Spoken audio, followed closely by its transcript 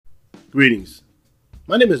Greetings.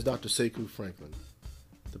 My name is Dr. Sekou Franklin,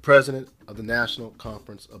 the president of the National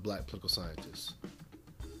Conference of Black Political Scientists.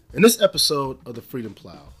 In this episode of the Freedom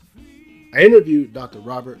Plow, I interviewed Dr.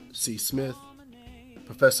 Robert C. Smith,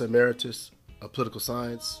 Professor Emeritus of Political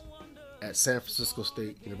Science at San Francisco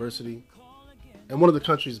State University, and one of the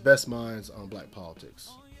country's best minds on black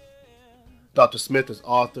politics. Dr. Smith has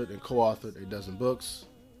authored and co-authored a dozen books.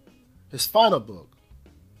 His final book,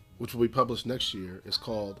 which will be published next year, is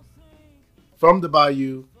called From the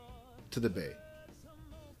Bayou to the Bay.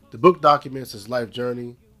 The book documents his life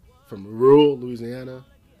journey from rural Louisiana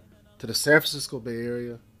to the San Francisco Bay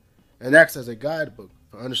Area and acts as a guidebook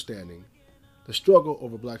for understanding the struggle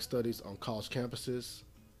over black studies on college campuses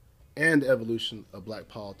and the evolution of black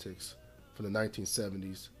politics from the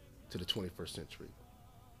 1970s to the 21st century.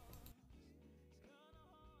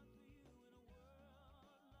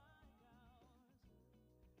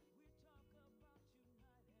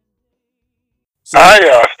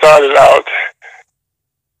 I started out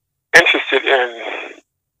interested in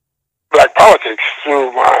black politics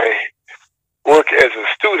through my work as a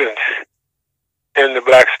student in the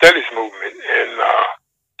Black Studies movement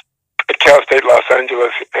at Cal State Los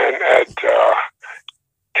Angeles and at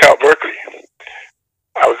Cal Berkeley.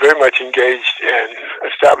 I was very much engaged in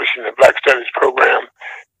establishing the Black Studies program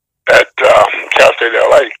at Cal State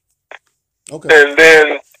LA. Okay. And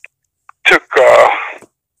then took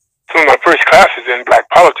some of my first classes in black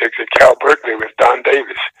politics at Cal Berkeley with Don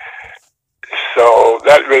Davis. So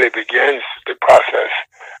that really begins the process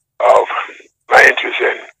of my interest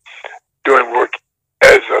in doing work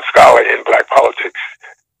as a scholar in black politics.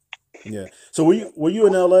 Yeah. So were you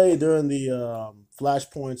in LA during the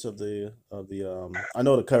flashpoints of the I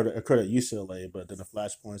know it occurred at UCLA, but then the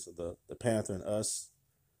flashpoints of the Panther and Us?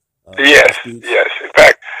 Yes. In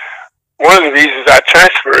fact, one of the reasons I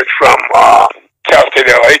transferred from Cal State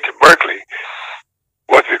LA to Berkeley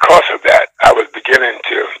was because of that. I was beginning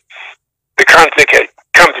the conflict had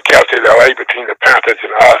come to Cal State LA between the Panthers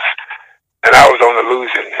and Us, and I was on the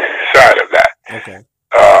losing side of that. Okay.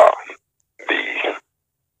 The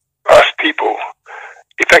Us people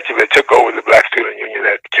effectively took over the Black Student Union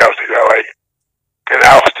at Cal State LA and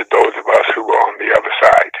ousted those of us who were on the other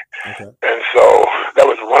side. Okay. And so that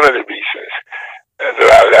was one of the reasons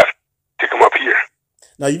that I left to come up here.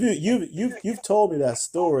 Now you've told me that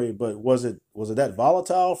story, but was it that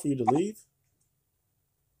volatile for you to leave?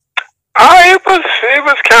 It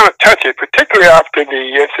was kind of touchy, particularly after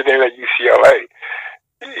the incident at UCLA.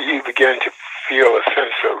 You begin to feel a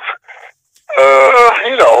sense of,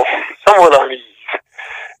 somewhat unease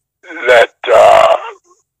that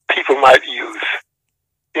people might use,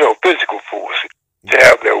 physical force to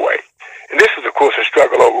have their way. And this is, of course, a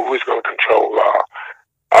struggle over who's going to control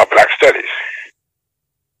black studies.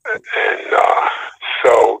 And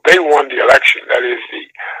so they won the election. That is,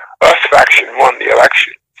 the Us faction won the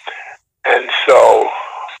election. And so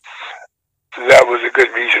that was a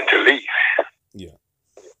good reason to leave. Yeah.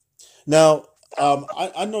 Now,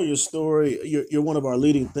 I know your story. You're one of our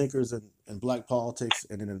leading thinkers in black politics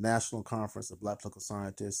and in the National Conference of Black Political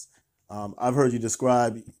Scientists. I've heard you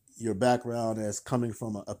describe your background as coming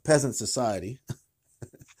from a peasant society.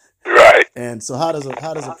 Right. And so how does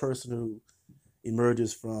a person who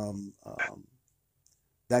emerges from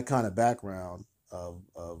that kind of background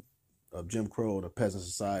of Jim Crow to peasant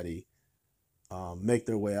society make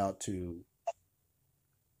their way out to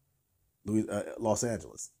Los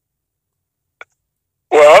Angeles?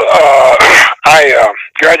 Well, I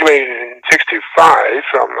graduated in '65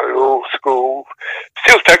 from a little school,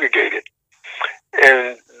 still segregated,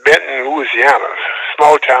 in Benton, Louisiana,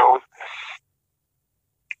 small town,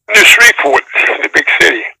 near Shreveport, the big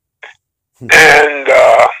city. And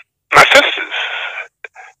my sisters,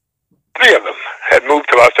 3 of them, had moved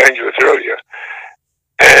to Los Angeles earlier.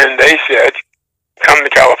 And they said, come to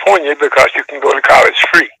California because you can go to college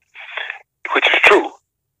free, which is true.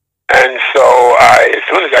 And so as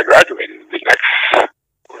soon as I graduated, the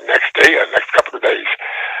next day or next couple of days,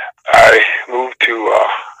 I moved to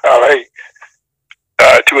LA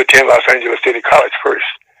to attend Los Angeles City College first,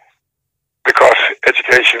 because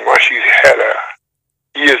education, once you had a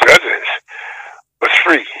year's residence, was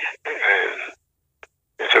free, and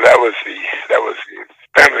so that was the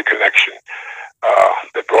family connection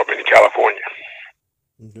that brought me to California.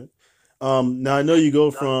 Okay. Now I know you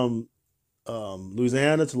go from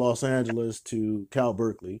Louisiana to Los Angeles to Cal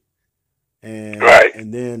Berkeley, and right.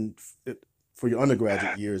 and then for your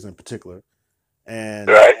undergraduate years in particular, and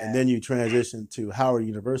right. and then you transition to Howard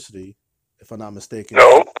University, if I'm not mistaken.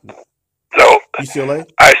 No. UCLA.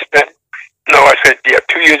 I spent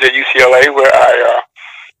 2 years at UCLA where I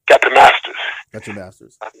got the master's. Got your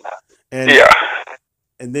master's. And Yeah,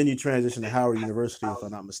 and then you transitioned to Howard University, if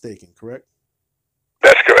I'm not mistaken, correct?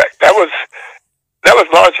 that's correct. That was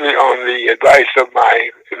largely on the advice of my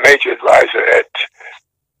major advisor at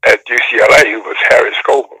UCLA, who was Harris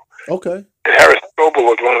Scoble. Okay. And Harris Scoble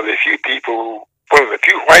was one of the few people, one of the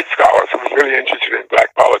few white scholars who was really interested in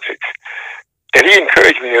black politics. And he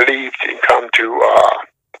encouraged me to leave and come to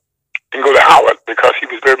and go to Howard because he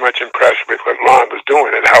was very much impressed with what Lon was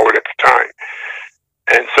doing at Howard at the time.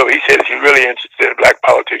 And so he said, if you're really interested in black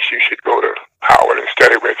politics, you should go to Howard and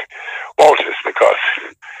study with Walters because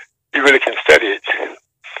you really can study it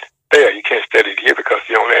there. You can't study it here because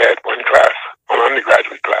he only had one class, one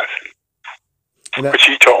undergraduate class, which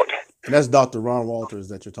he taught. And that's Dr. Ron Walters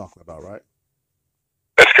that you're talking about, right?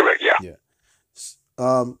 That's correct, yeah. Yeah.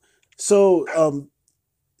 So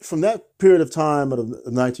from that period of time of the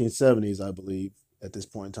 1970s, I believe, at this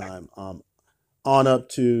point in time, on up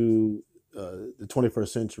to the 21st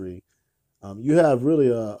century, you have really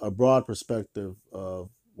a broad perspective of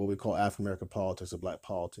what we call African American politics or black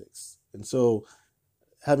politics. And so,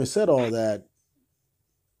 having said all that,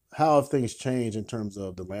 how have things changed in terms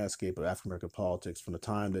of the landscape of African American politics from the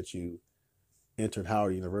time that you entered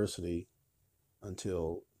Howard University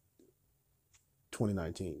until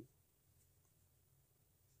 2019?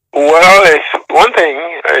 Well, it's one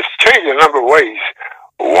thing. It's changed in a number of ways.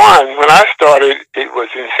 One, when I started, it was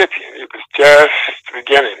incipient. It was just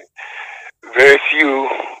beginning. Very few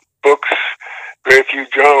books, very few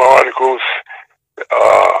journal articles.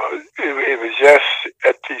 It was just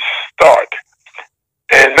at the start.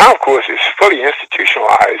 And now, of course, it's fully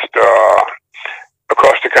institutionalized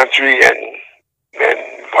across the country and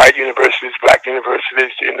white universities, black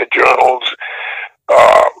universities, in the journals.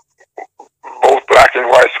 Both black and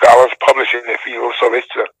white scholars publish in the field, so it's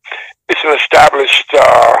an established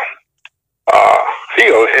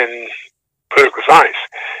field in political science,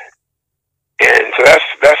 and so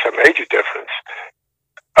that's a major difference.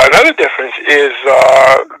 Another difference is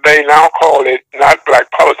they now call it not black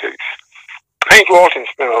politics. Hank Walton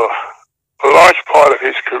spent a large part of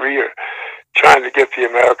his career trying to get the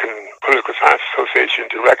American Political Science Association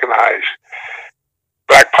to recognize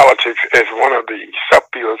black politics as one of the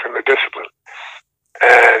subfields in the discipline.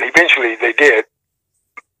 And eventually they did,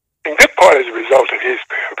 in good part as a result of his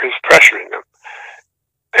pressuring them.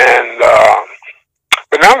 And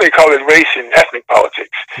but now they call it race and ethnic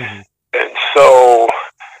politics. Mm-hmm. And so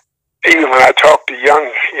even when I talk to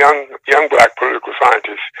young black political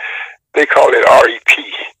scientists, they call it REP.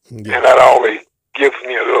 Yeah. And that always gives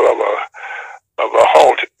me a little of a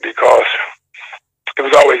halt because it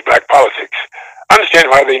was always black politics. I understand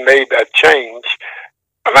why they made that change.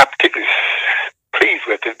 I'm not particularly pleased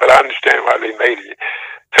with it, but I understand why they made it.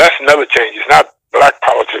 So that's another change. It's not black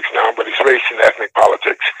politics now, but it's race and ethnic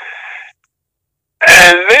politics.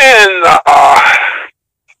 And then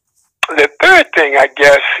the third thing, I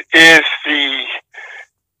guess, is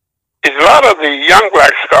a lot of the young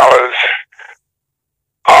black scholars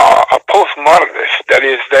are postmodernists. That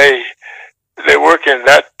is, they work in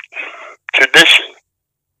that tradition,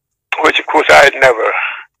 which of course I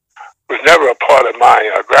was never a part of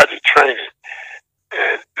my graduate training.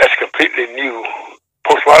 And that's completely new.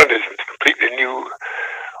 Postmodernism is a completely new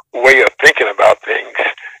way of thinking about things.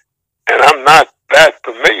 And I'm not that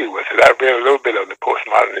familiar with it. I've read a little bit of the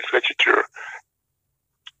postmodernist literature,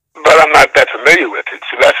 but I'm not that familiar with it.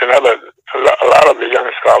 So that's a lot of the young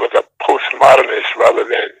scholars are postmodernists rather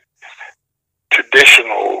than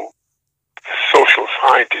traditional social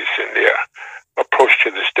scientists in their approach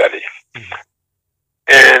to the study. Mm-hmm.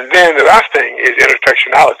 And then the last thing is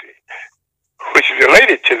intersectionality, which is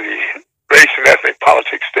related to the race and ethnic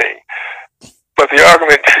politics thing. But the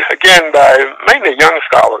argument, again, by mainly young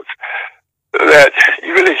scholars, that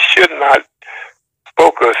you really should not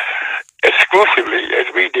focus exclusively, as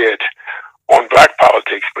we did, on black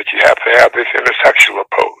politics, but you have to have this intersectional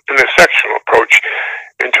approach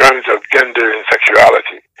in terms of gender and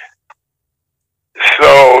sexuality.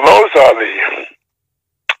 So those are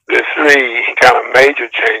the three kind of major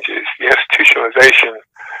changes: the institutionalization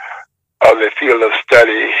of the field of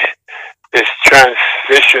study, this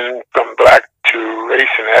transition from black to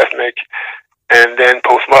race and ethnic, and then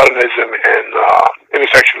postmodernism and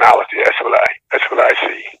intersectionality. That's what I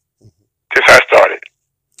see. Since I started.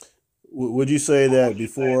 Would you say that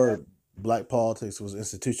before black politics was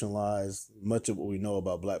institutionalized, much of what we know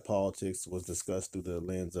about black politics was discussed through the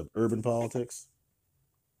lens of urban politics?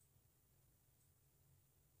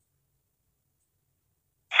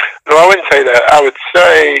 No, I wouldn't say that. I would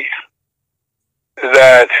say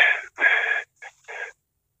that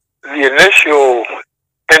the initial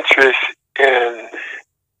interest in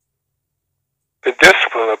the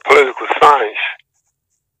discipline of political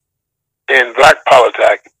black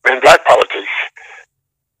politics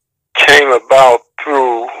came about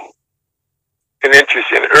through an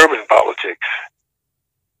interest in urban politics,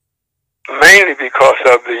 mainly because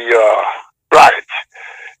of the riots.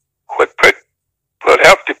 What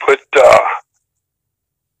helped to put the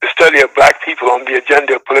study of black people on the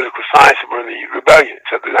agenda of political science were the rebellions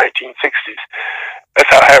of the 1960s. That's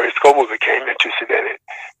how Harry Scoble became interested in it.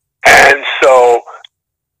 And so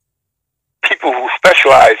people who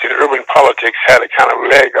specialized in urban politics had a kind of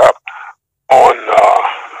leg up on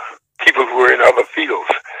people who were in other fields.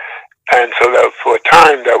 And so that for a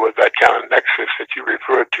time there was that kind of nexus that you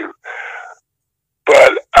referred to.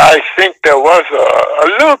 But I think there was a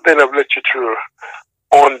little bit of literature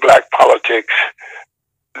on black politics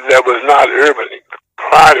that was not urban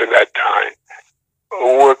prior to that time.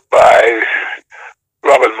 Work by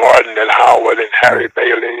Robert Martin and Howard and Harry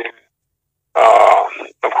Bailey and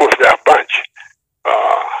of course Ralph Bunch,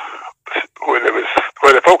 where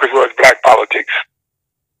the focus was black politics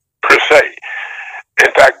per se.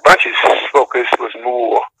 In fact, Bunch's focus was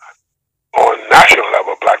more on national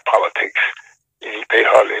level black politics. He paid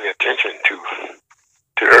hardly any attention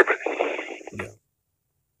to urban. Yeah.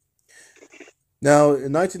 Now,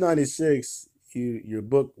 in 1996, your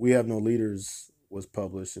book "We Have No Leaders" was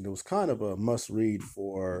published, and it was kind of a must-read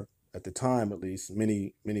for, at the time at least,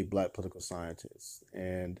 many black political scientists.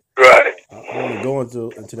 And right. I want to go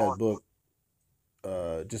into that book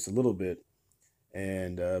just a little bit,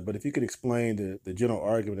 and but if you could explain the general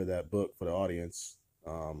argument of that book for the audience,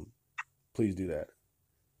 please do that.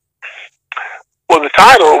 Well, the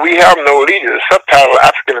title, "We Have No Leaders," subtitle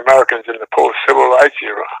African Americans in the Post-Civil Rights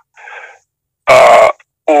Era,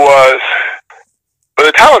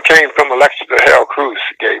 the title came from a lecture that Harold Cruz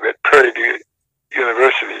gave at Prairie View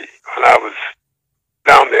University when I was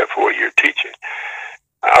down there for a year teaching.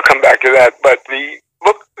 I'll come back to that, but the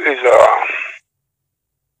book is an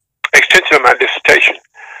extension of my dissertation.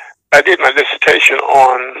 I did my dissertation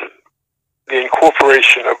on the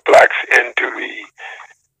incorporation of blacks into the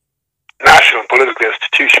national political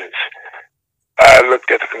institutions. I looked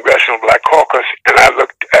at the Congressional Black Caucus, and I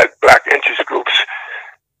looked at black interest groups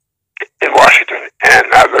in Washington, and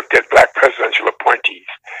I looked at black presidential appointees.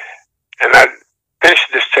 And I finished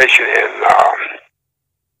the dissertation in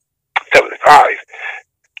 75,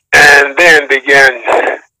 and then began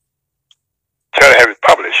to try to have it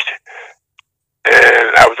published,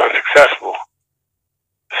 and I was unsuccessful.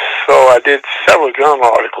 So I did several journal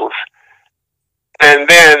articles, and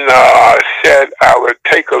then said I would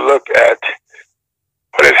take a look at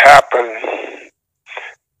what had happened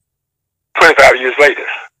 25 years later.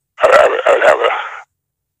 I would have a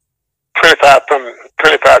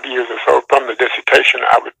 25 years or so from the dissertation.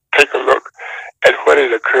 I would take a look at what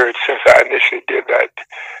had occurred since I initially did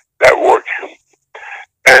that work.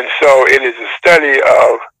 And so it is a study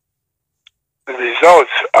of the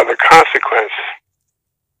results of the consequence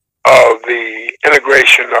of the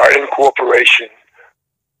integration or incorporation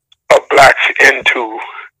of blacks into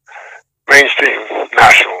mainstream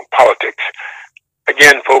national politics.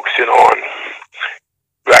 Again, focusing on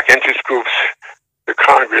black interest groups, the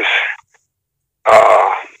Congress,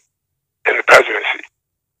 and the presidency.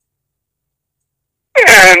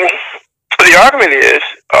 And the argument is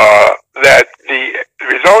that the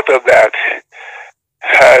result of that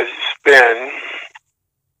has been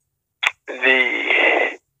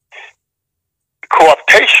the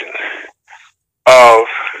co-optation of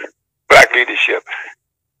black leadership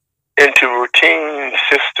into routine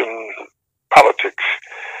system politics,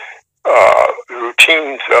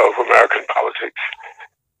 routines of American politics.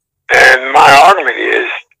 And my argument is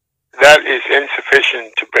that is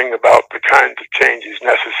insufficient to bring about the kinds of changes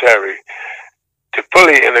necessary to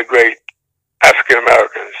fully integrate African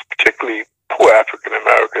Americans, particularly poor African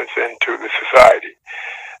Americans, into the society.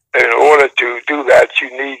 And in order to do that, you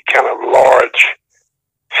need kind of large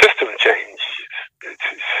system change.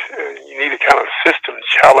 You need a kind of system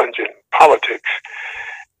challenge in politics.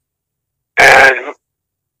 And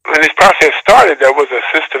when this process started, there was a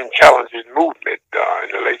system challenging movement in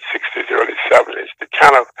the late 60s, early 70s to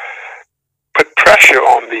kind of put pressure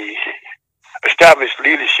on the established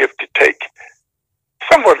leadership to take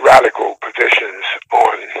somewhat radical positions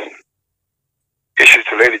on issues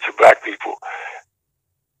related to black people.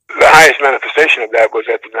 The highest manifestation of that was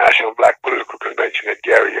at the National Black Political Convention at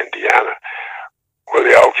Gary, Indiana, where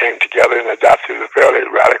they all came together and adopted a fairly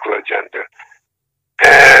radical agenda.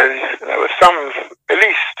 And there was some, at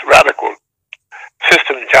least radical,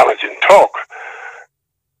 system challenging talk.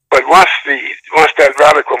 But once that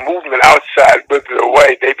radical movement outside withered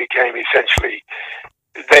away, they became essentially,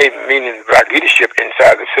 meaning black leadership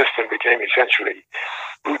inside the system, became essentially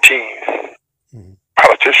routine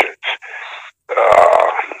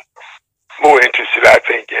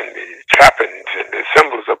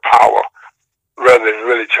than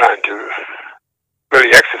really trying to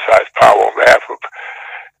really exercise power on behalf of,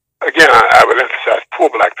 again, I would emphasize poor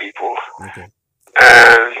black people. Okay.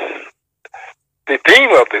 And the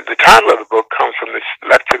theme of the title of the book comes from this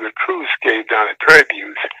lecture that Cruz gave down at Prairie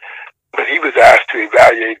Views when he was asked to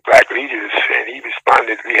evaluate black leaders, and he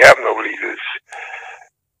responded, "We have no leaders,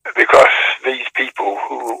 because these people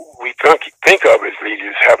who we think of as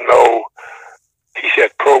leaders have no," he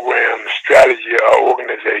said, "program, strategy, or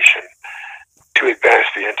organization to advance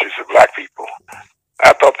the interests of black people."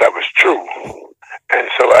 I thought that was true,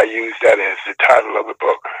 and so I used that as the title of the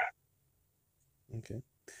book. Okay.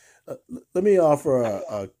 Let me offer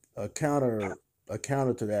a counter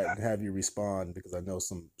to that and have you respond, because I know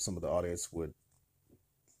some of the audience would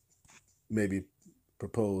maybe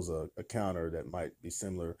propose a counter that might be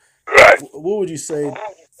similar. Right. What would you say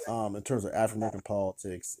in terms of African American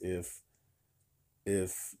politics if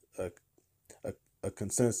a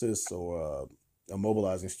consensus or a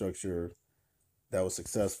mobilizing structure that was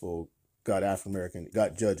successful got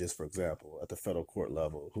judges, for example, at the federal court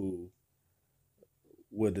level who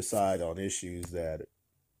would decide on issues that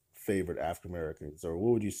favored African Americans? Or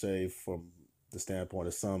what would you say from the standpoint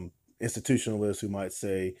of some institutionalists who might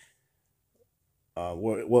say,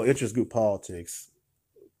 well, interest group politics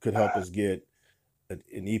could help us get an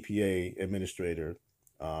EPA administrator,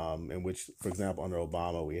 in which, for example, under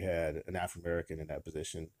Obama, we had an African American in that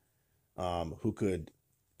position, who could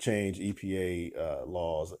change EPA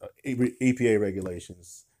laws, EPA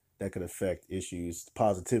regulations that could affect issues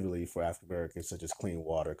positively for African Americans, such as clean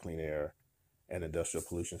water, clean air, and industrial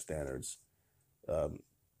pollution standards.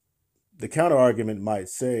 The counter argument might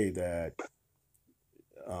say that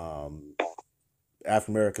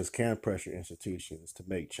African Americans can pressure institutions to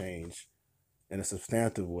make change in a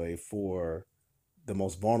substantive way for the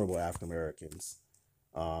most vulnerable African Americans.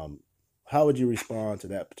 How would you respond to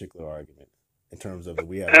that particular argument in terms of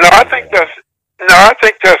we have? I think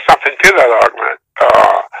there's something to that argument.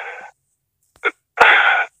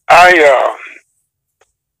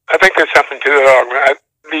 I think there's something to that argument.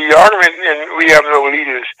 The argument in "We Have No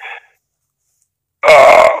Leaders"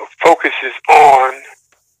 focuses on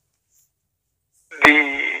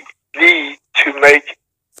the need to make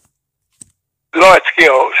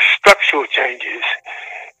large-scale structural changes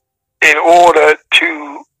in order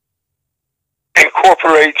to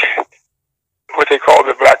incorporate what they call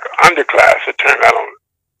the black underclass, a term I don't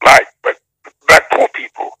like, but black poor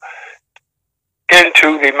people,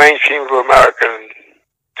 into the mainstream of American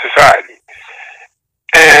society,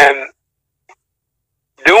 and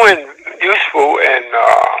doing useful and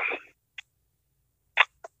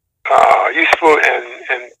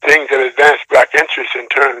things that advance black interests in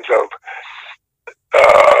terms of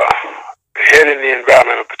heading the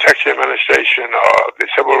Environmental Protection Administration or the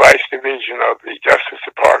Civil Rights Division of the Justice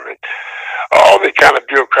Department, all the kind of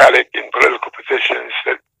bureaucratic and political positions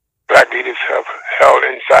that black leaders have held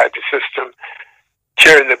inside the system,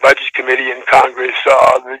 chairing the Budget Committee in Congress,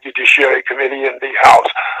 the Judiciary Committee in the House.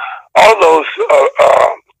 All those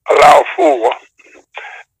allow for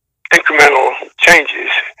incremental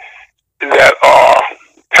changes that are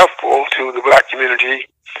helpful to the black community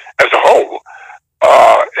as a whole.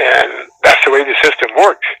 And that's the way the system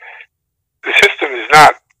works. The system is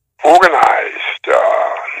not organized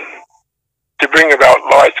to bring about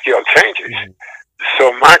large-scale changes.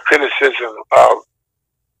 So my criticism of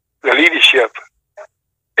the leadership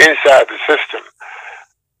inside the system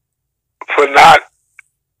for not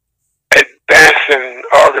advancing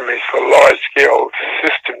arguments for large-scale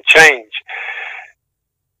system change,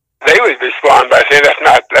 they would respond by saying that's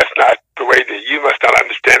not the way that you must not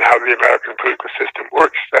understand how the American political system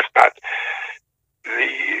works. That's not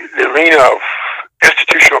the arena of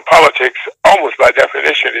institutional politics. Almost by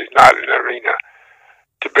definition, is not an arena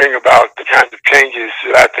to bring about the kinds of changes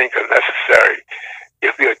that I think are necessary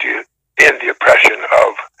if we are to end the oppression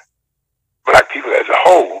of black people as a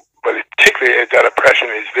whole, but particularly as that oppression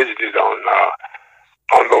is visited on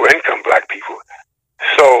low-income black people.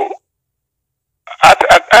 So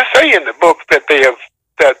I say in the book that they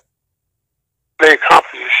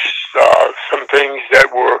accomplished some things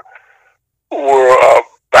that were of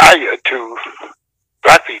value to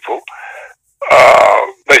black people,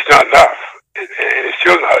 but it's not enough, and it's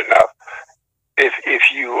still not enough.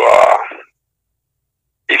 If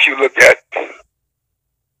you look at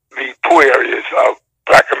the poor areas of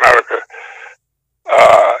black America,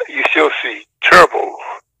 you still see terrible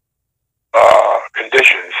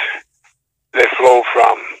conditions that flow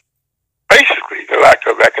from basically the lack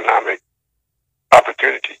of economic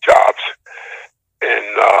opportunity, jobs,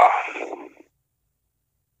 and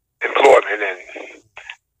employment, and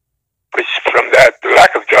which from that, the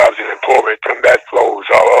lack of jobs and employment unemployment, from that flows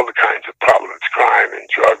all other kinds of problems, crime and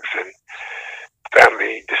drugs and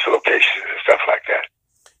family dislocations and stuff like that.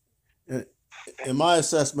 In my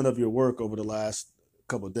assessment of your work over the last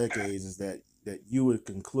couple of decades is that you would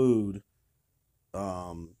conclude,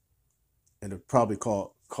 and it probably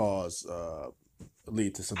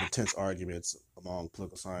lead to some intense arguments among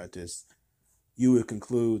political scientists. You would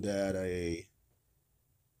conclude that a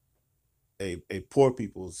poor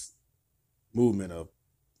people's movement of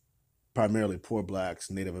primarily poor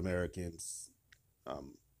blacks, Native Americans,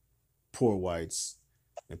 poor whites,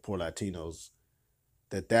 and poor Latinos,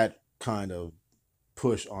 that kind of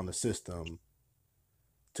push on the system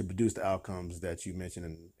to produce the outcomes that you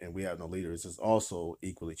mentioned, and we have no leaders, is also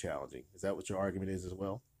equally challenging. Is that what your argument is as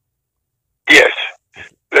well? Yes,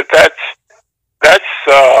 that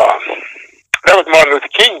was Martin Luther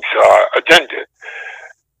King's agenda.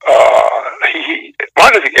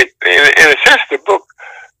 Martin Luther, in a sense, the book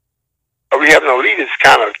 "We Have No Leaders"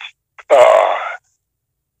 kind of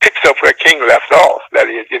picks up where King left off. That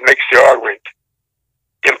is, it makes the argument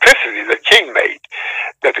implicitly that King made,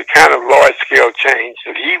 that the kind of large-scale change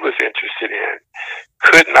that he was interested in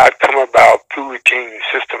could not come about through routine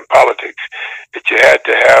system politics, that you had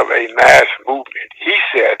to have a mass movement, he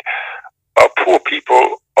said, of poor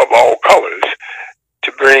people of all colors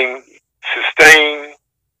to bring sustained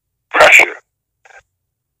pressure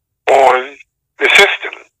on the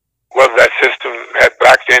system, whether that system had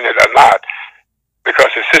blacks in it or not,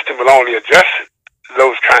 because the system will only address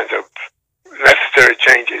those kinds of necessary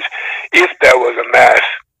changes if there was a mass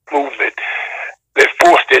movement that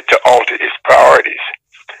forced it to alter its priorities.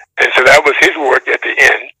 And so that was his work at the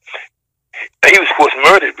end. He was, of course,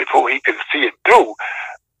 murdered before he could see it through,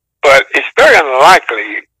 but it's very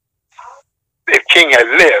unlikely, if King had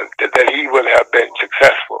lived, that he would have been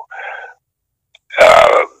successful,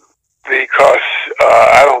 because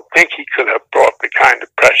I don't think he could have brought the kind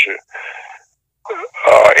of pressure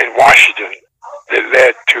in Washington that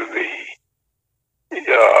led to the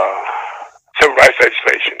civil rights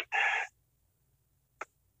legislation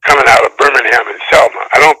coming out of Birmingham and Selma.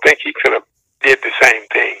 I don't think he could have did the same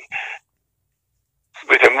thing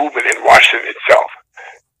with the movement in Washington itself,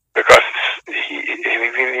 because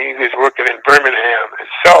he was working in Birmingham and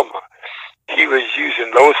Selma. He was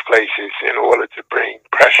using those places in order to bring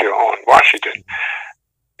pressure on Washington.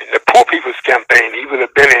 In the Poor People's Campaign, he would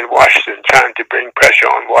have been in Washington trying to bring pressure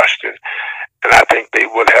on Washington, and I think they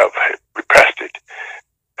would have repressed it.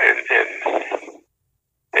 And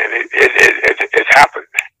it's happened.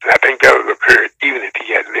 And I think that would have occurred even if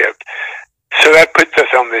he had lived. So that puts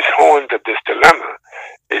us on this horns of this dilemma.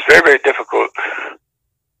 It's very, very difficult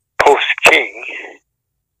post-King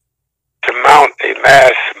to mount a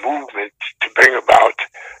mass movement to bring about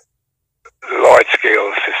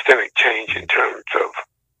large-scale systemic change in terms of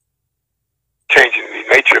changing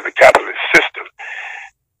the nature of the capitalist system.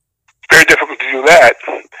 It's very difficult to do that.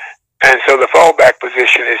 And so the fallback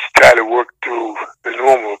position is to try to work through the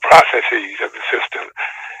normal processes of the system,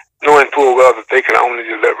 knowing full well that they can only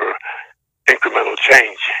deliver incremental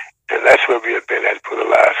change. And that's where we have been at for the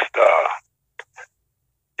last,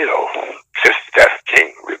 since the death of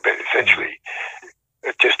King. We've been essentially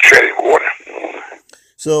just treading water.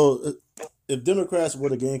 So if Democrats were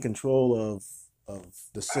to gain control of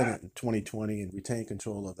the Senate in 2020 and retain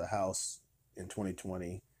control of the House in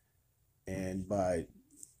 2020, and by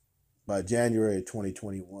January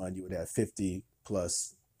 2021, you would have 50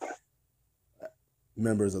 plus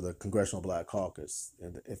members of the Congressional Black Caucus.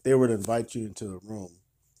 And if they were to invite you into a room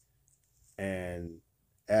and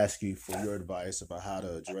ask you for your advice about how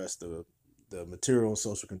to address the material and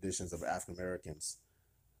social conditions of African Americans,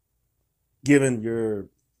 given your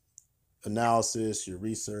analysis, your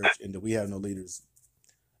research, and the We Have No Leaders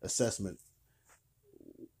assessment,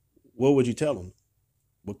 what would you tell them?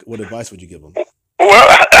 What advice would you give them?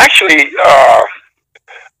 Well, actually,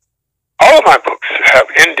 all of my books have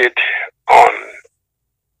ended on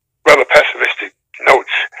rather pessimistic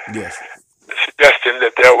notes, yes, suggesting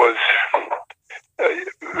that there was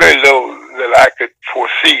very little that I could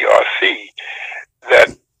foresee or see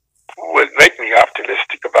that would make me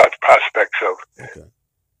optimistic about the prospects of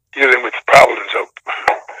dealing with the problems of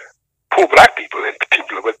poor black people in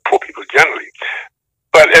particular, but poor people generally.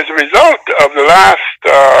 But as a result of the last,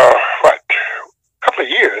 couple of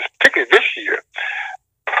years, particularly this year,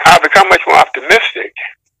 I've become much more optimistic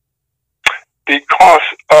because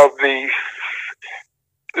of the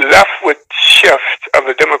leftward shift of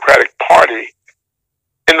the Democratic Party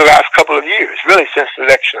in the last couple of years, really since the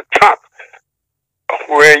election of Trump,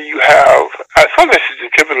 where you have, some of this is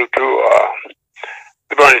attributable to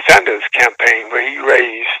the Bernie Sanders campaign, where he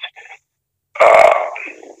raised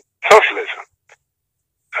socialism.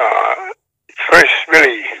 First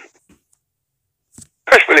really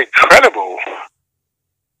credible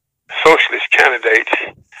socialist candidate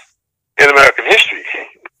in American history,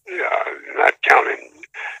 not counting,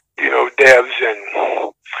 Debs and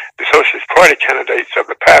the Socialist Party candidates of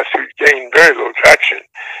the past who gained very little traction.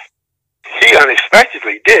 He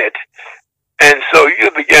unexpectedly did, and so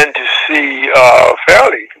you begin to see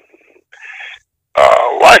fairly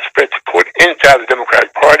widespread support inside the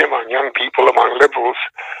Democratic Party among young people, among liberals,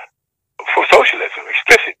 for socialism,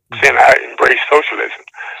 explicit, saying I embrace socialism.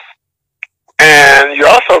 And you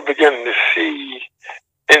also begin to see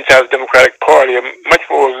inside the Democratic Party a much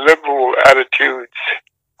more liberal attitudes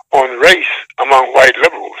on race among white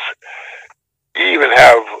liberals. You even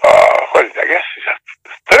have, a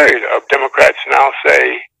third of Democrats now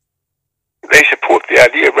say they support the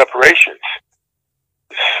idea of reparations.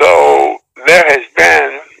 So there has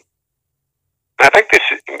been, I think this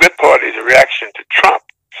in good part is a reaction to Trump.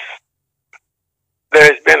 There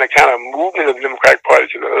has been a kind of movement of the Democratic Party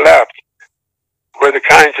to the left where the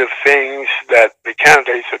kinds of things that the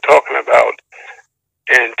candidates are talking about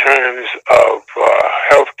in terms of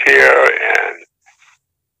health care and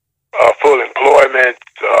full employment,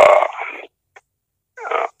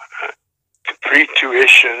 free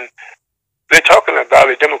tuition, they're talking about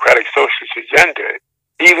a democratic socialist agenda,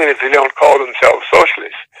 even if they don't call themselves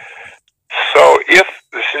socialists. So if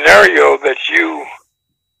the scenario that you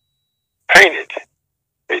painted,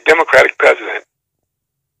 a Democratic president,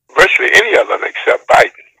 virtually any of them except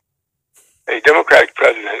Biden, a Democratic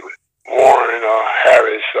president, Warren,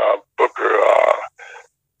 Harris, Booker,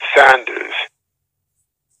 Sanders,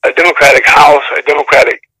 a Democratic House, a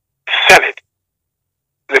Democratic Senate,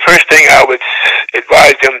 the first thing I would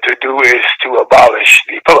advise them to do is to abolish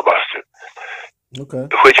the filibuster,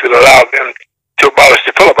 which would allow them to abolish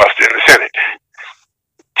the filibuster in the Senate,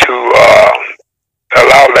 to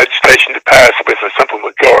allow legislation to pass with a simple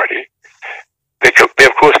majority. They,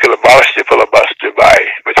 of course, could abolish the filibuster by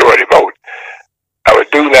majority vote. I would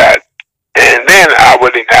do that, and then I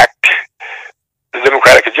would enact the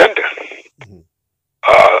Democratic agenda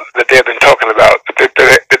that they have been talking about, that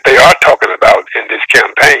they are talking about in this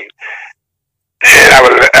campaign. And I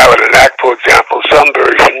would enact, for example, some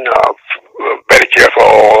version of Medicare for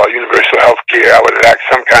all, or universal health care. I would enact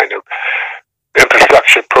some kind of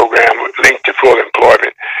infrastructure program linked to full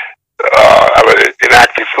employment. I would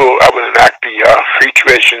enact the free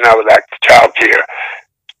tuition. I would enact the child care.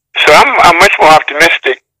 So I'm much more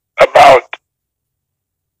optimistic about,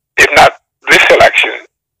 if not this election,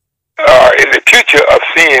 in the future of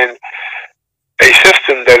seeing a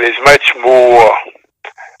system that is much more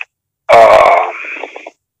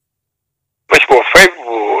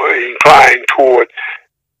favorable, inclined toward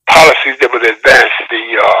policies that would advance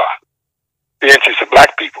the interests of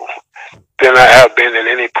black people than I have been at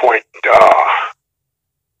any point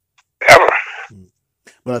ever.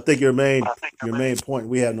 But I think your main point,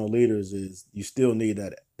 we have no leaders, is you still need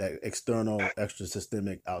that external, extra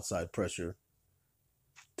systemic outside pressure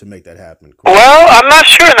to make that happen. Correct? Well, I'm not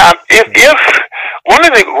sure now. If one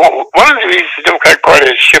of the reasons the Democratic Party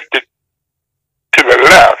has shifted to the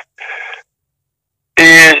left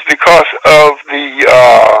is because of the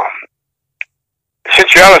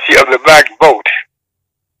centrality of the black vote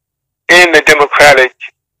in the Democratic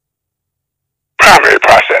primary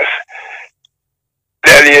process.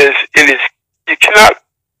 That is, you cannot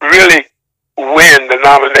really win the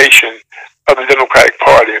nomination of the Democratic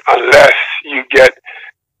Party unless you get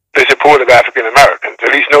the support of African Americans.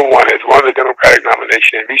 At least no one has won the Democratic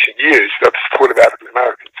nomination in recent years without the support of African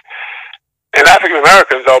Americans. And African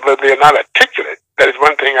Americans, although they are not articulate, that is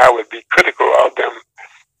one thing I would be critical of them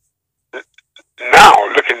now,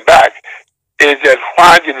 looking back, is that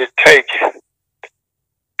why did it take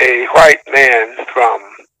a white man from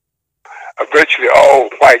a virtually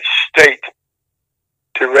all-white state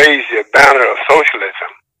to raise the banner of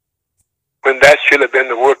socialism when that should have been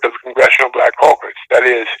the work of the Congressional Black Caucus? That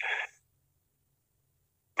is,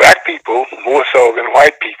 black people, more so than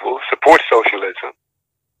white people, support socialism.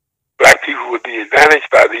 Black people would be advantaged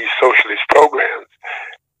by these socialist programs.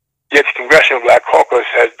 Yet the Congressional Black Caucus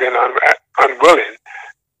has been unwilling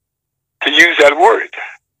to use that word.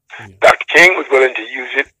 Dr. King was willing to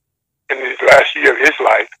use it in his last year of his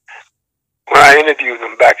life. When I interviewed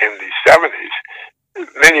them back in the 70s,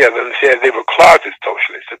 many of them said they were closet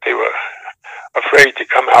socialists, that they were afraid to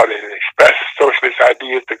come out and express socialist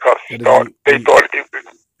ideas because they thought it was...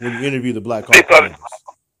 When you interview the Black Caucus?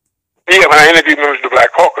 Yeah, when I interviewed members of the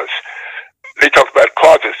Black Caucus, they talked about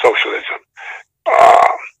closet socialism,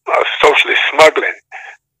 socialist smuggling.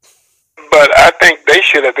 But I think they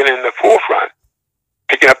should have been in the forefront,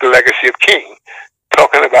 picking up the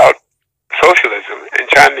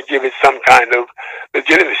give it some kind of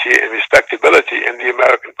legitimacy and respectability in the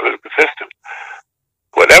American political system.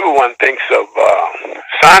 Whatever one thinks of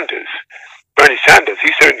Sanders, Bernie Sanders,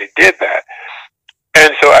 he certainly did that.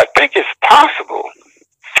 And so I think it's possible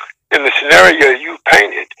in the scenario you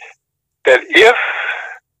painted that if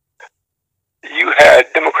you had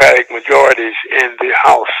Democratic majorities in the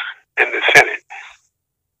House and the Senate,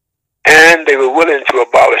 and they were willing to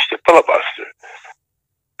abolish the filibuster,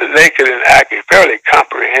 they could enact a fairly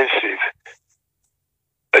comprehensive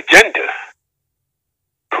agenda,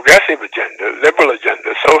 progressive agenda, liberal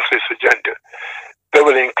agenda, socialist agenda, that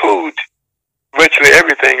would include virtually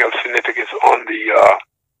everything of significance on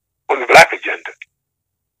the black agenda.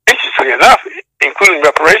 Interestingly enough, including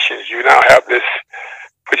reparations, you now have this,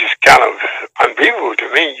 which is kind of unbelievable to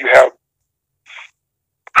me. You have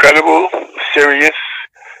credible, serious,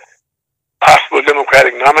 possible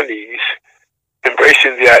Democratic nominees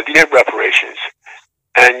embracing the idea of reparations,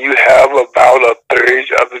 and you have about a third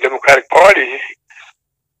of the Democratic Party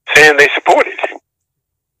saying they support it,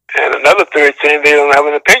 and another third saying they don't have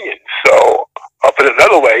an opinion. So, I'll put it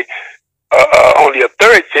another way, only a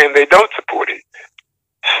third saying they don't support it.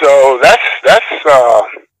 So that's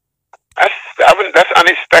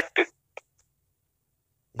unexpected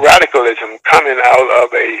radicalism coming out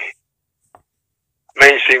of a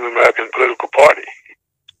mainstream American political party.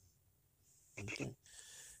 Okay.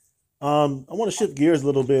 I want to shift gears a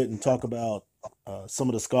little bit and talk about some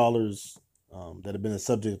of the scholars that have been the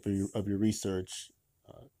subject of your research,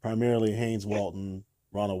 primarily Haynes Walton,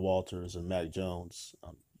 Ronald Walters, and Mac Jones.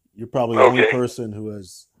 You're probably the only person who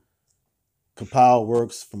has compiled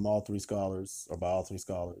works from all three scholars, or by all three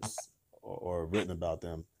scholars, or written about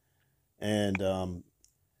them. And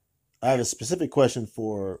I have a specific question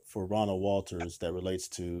for Ronald Walters that relates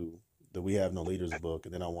to the We Have No Leaders book,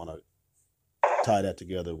 and then I want to tie that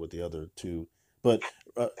together with the other two. But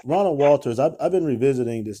Ronald Walters, I've been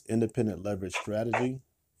revisiting this independent leverage strategy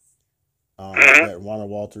that Ronald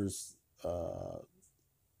Walters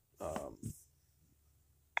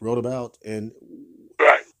wrote about. And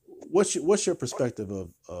what's your perspective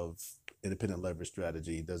of independent leverage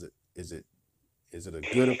strategy? Is it a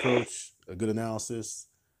good approach, a good analysis?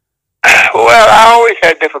 Well, I always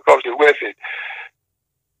had difficulty with it.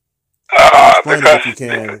 Explain it if you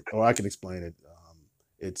can, or I can explain it.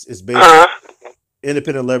 It's basically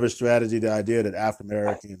independent leverage strategy, the idea that African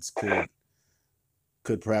Americans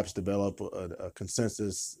could perhaps develop a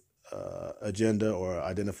consensus agenda or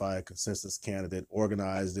identify a consensus candidate,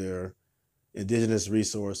 organize their indigenous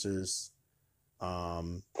resources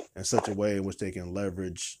in such a way in which they can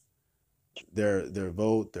leverage their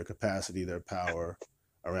vote, their capacity, their power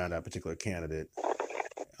around that particular candidate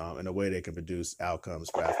in a way they can produce outcomes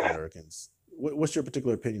for African Americans. What's your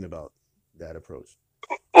particular opinion about that approach?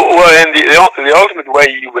 Well, and the ultimate way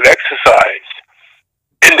you would exercise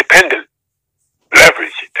independent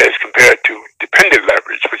leverage as compared to dependent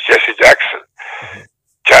leverage, which Jesse Jackson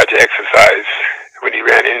tried to exercise when he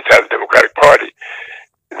ran inside the Democratic Party.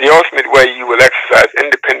 The ultimate way you would exercise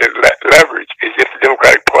independent leverage is if the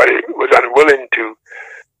Democratic Party was unwilling to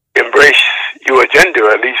embrace your agenda,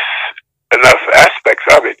 or at least enough aspects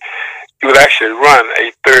of it, you would actually run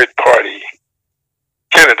a third-party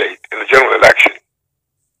candidate in the general election,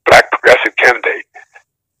 black progressive candidate,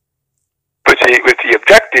 with the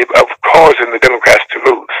objective of causing the Democrats to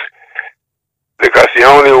lose. Because the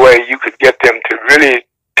only way you could get them to really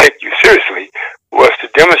take you seriously was to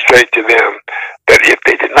demonstrate to them that if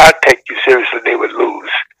they did not take you seriously, they would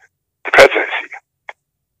lose the presidency.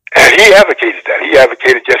 And he advocated that. He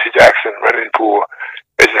advocated Jesse Jackson running for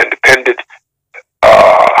as an independent.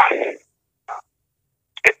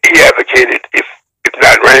 He advocated, if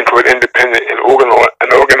not running for an independent, an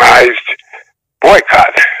organized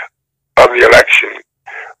boycott of the election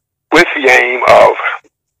with the aim of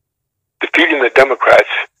defeating the Democrats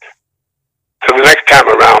so the next time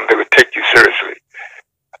around they would take you seriously.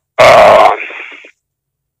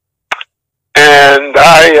 And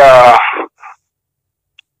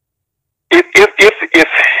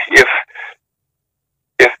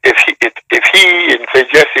if he and say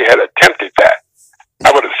Jesse had attempted that,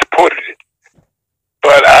 I would have supported it.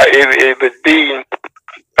 But it would be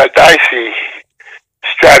a dicey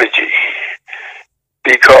strategy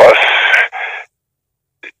because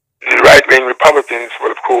the right-wing Republicans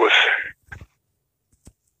would, of course,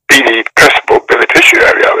 be the principal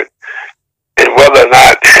beneficiary of it. And whether or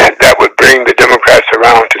not that would bring the Democrats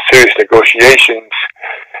around to serious negotiations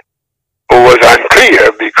was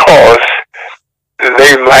unclear because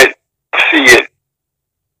they might see it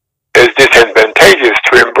as disadvantageous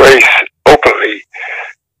to embrace openly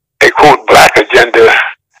a quote black agenda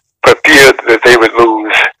for fear that they would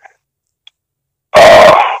lose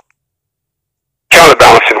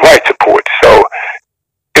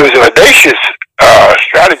vicious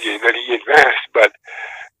strategy that he advanced, but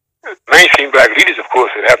mainstream black leaders, of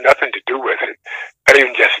course, would have nothing to do with it, not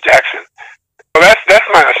even Jesse Jackson. So that's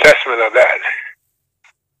my assessment of that.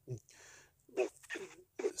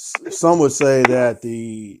 Some would say that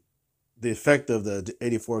the effect of the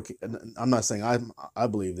 84, I'm not saying I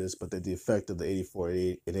believe this, but that the effect of the 84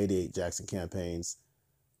 and 88 Jackson campaigns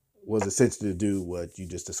was essentially to do what you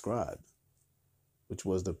just described, which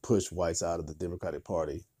was to push whites out of the Democratic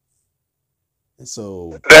Party. And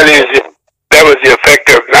so that was the effect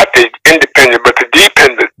of not the independent, but the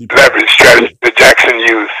dependent leverage strategy that Jackson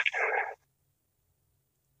used.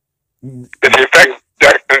 The effect of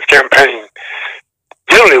Jackson's campaign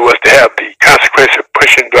generally was to have the consequence of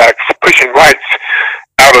pushing whites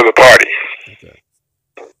out of the party.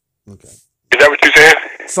 Okay. Is that what you're saying?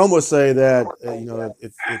 Some would say that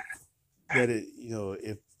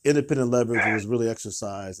if independent leverage was really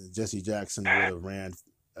exercised, and Jesse Jackson would have ran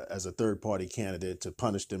as a third-party candidate to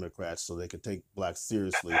punish Democrats so they could take blacks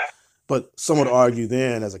seriously. But some would argue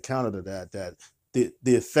then, as a counter to that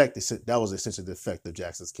the effect, that was essentially the effect of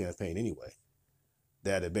Jackson's campaign anyway,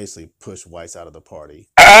 that it basically pushed whites out of the party.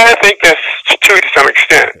 I think that's true to some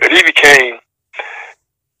extent, that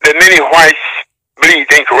many whites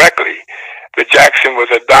believed incorrectly that Jackson was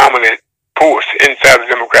a dominant force inside the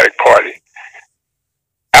Democratic Party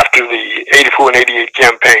after the 84 and 88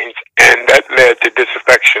 campaigns, and that led to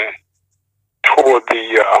disaffection toward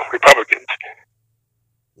the Republicans.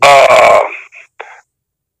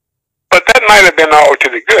 But that might have been all to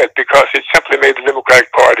the good, because it simply made the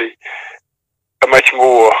Democratic Party a much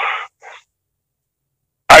more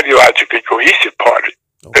ideologically cohesive party.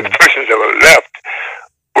 Okay. The persons that were left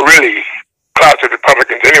were really closeted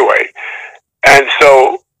Republicans anyway. And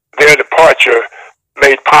so their departure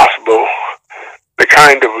made possible the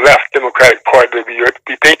kind of left Democratic Party that we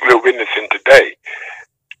think we're witnessing today.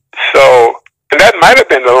 So, and that might have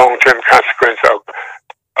been the long-term consequence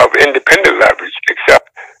of independent leverage, except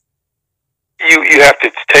you have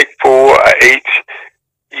to take 4 or 8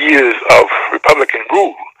 years of Republican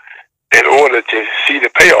rule in order to see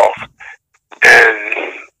the payoff.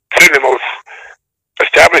 And certainly most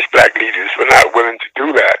established black leaders were not willing to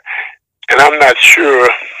do that. And I'm not sure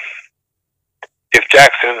if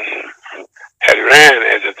Jackson had ran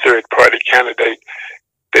as a third-party candidate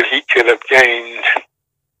that he could have gained.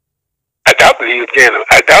 I doubt that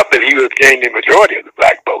he would have gained the majority of the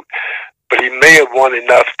black vote, but he may have won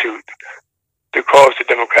enough to cause the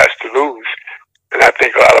Democrats to lose. And I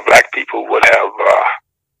think a lot of black people would have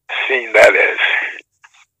seen that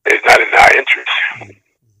as not in our interest.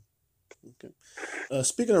 Okay.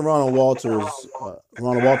 Speaking of Ronald Walters,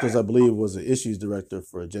 I believe, was the issues director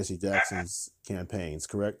for Jesse Jackson's campaigns,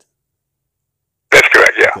 correct? That's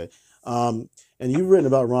correct, yeah. Okay. And you've written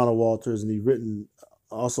about Ronald Walters, and you've written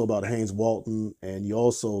also about Haynes Walton, and you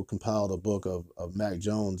also compiled a book of Mac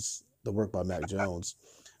Jones, the work by Mac Jones.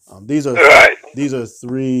 These are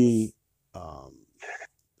 3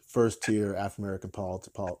 first-tier African-American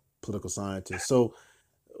political scientists. So,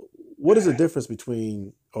 what is the difference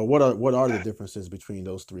between, or what are the differences between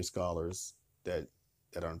those 3 scholars that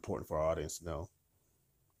are important for our audience to know?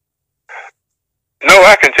 No,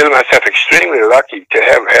 I consider myself extremely lucky to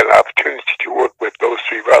have had an opportunity to work with those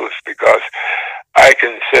 3 brothers, because I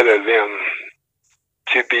consider them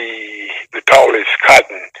to be the tallest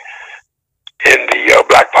cotton in the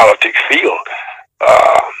black politics field.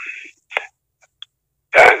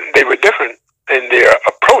 And they were different in their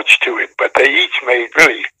approach to it, but they each made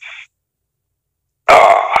really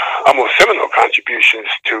almost seminal contributions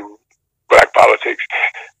to black politics.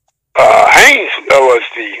 Haynes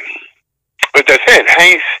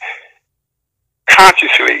Haynes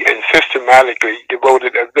consciously and systematically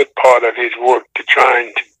devoted a good part of his work to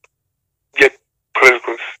trying to get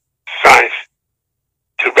political science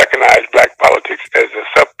to recognize black politics as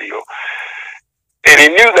a subfield. And he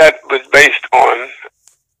knew that was based on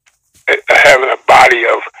having a body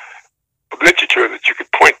of literature that you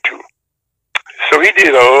could point to. So he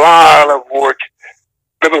did a lot of work,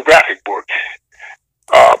 bibliographic work,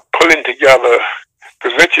 pulling together the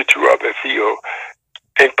literature of the field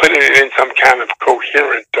and putting it in some kind of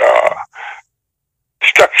coherent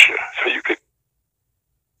structure, so you could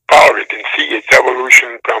follow it and see its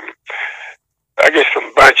evolution from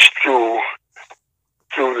Bunch through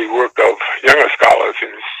the work of younger scholars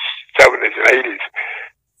in the 70s and 80s,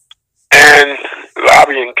 and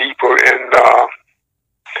lobbying people in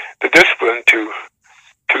the discipline to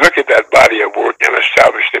look at that body of work and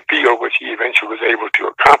establish the field, which he eventually was able to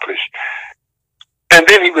accomplish. And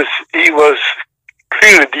then he was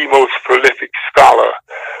clearly the most prolific scholar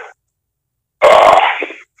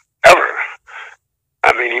ever.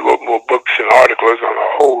 I mean, he wrote more books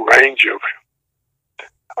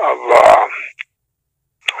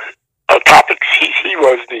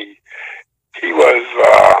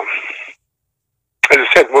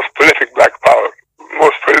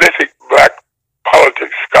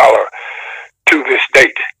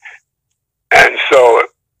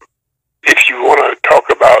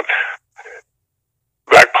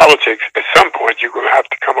some point you're going to have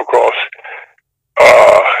to come across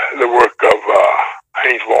the work of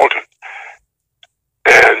Haynes Walton.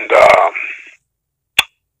 And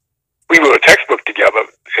we wrote a textbook together,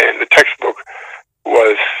 and the textbook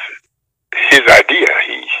was his idea.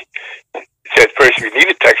 He said first we need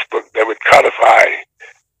a textbook that would codify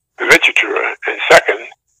the literature, and second,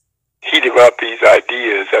 he developed these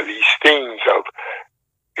ideas of these themes of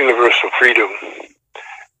universal freedom.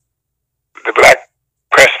 The black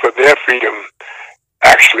press for their freedom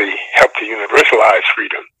actually helped to universalize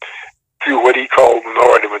freedom through what he called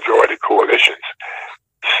minority-majority coalitions.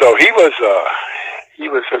 So he was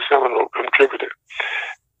a seminal contributor.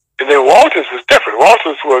 And then Walters was different.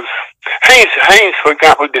 Walters was, Haynes, for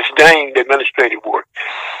example, disdained administrative work.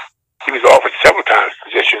 He was offered several times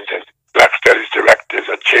positions as black studies directors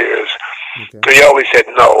or chairs. Okay. So he always said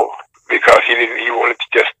no, because he wanted to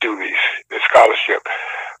just do the scholarship.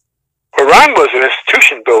 But Ron was an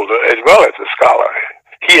institution builder as well as a scholar.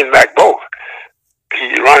 He and Mac both.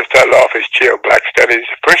 Ron started off as chair of black studies,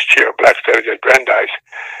 first chair of black studies at Brandeis,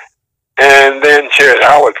 and then chair at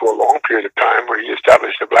Howard for a long period of time, where he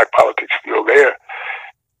established the black politics field there.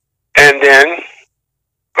 And then,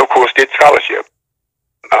 of course, did scholarship,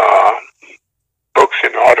 books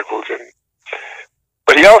and articles.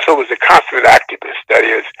 But he also was a consummate activist. That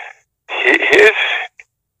is,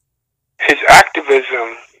 his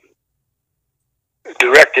activism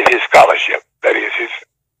directed his scholarship. That is,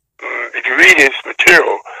 if you read his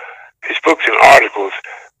material, his books and articles,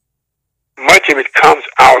 much of it comes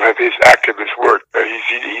out of his activist work.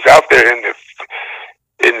 He's out there in the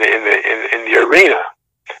arena,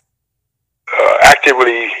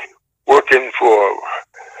 actively working for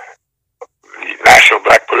the National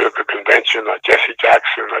Black Political Convention or Jesse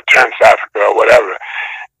Jackson or Trans-Africa or whatever.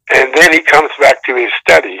 And then he comes back to his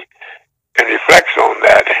study and reflects on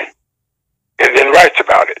that and then writes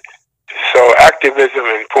about it. So activism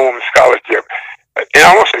informs scholarship. And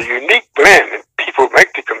almost a unique blend. And people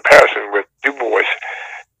make the comparison with Du Bois.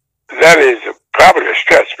 That is probably a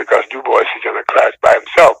stretch, because Du Bois is in a class by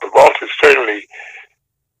himself. But Walter certainly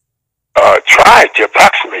tried to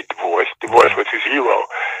approximate Du Bois. Du Bois was his hero.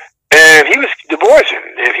 And he was Du Boisian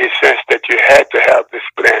in his sense that you had to have this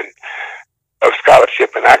blend of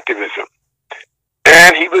scholarship and activism.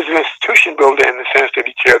 And he was an institution builder in the sense that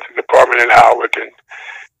he chaired the department at Howard and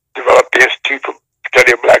developed the Institute for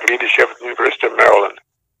Study of Black Leadership at the University of Maryland.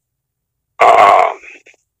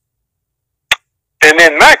 And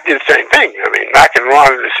then Mac did the same thing. I mean, Mac and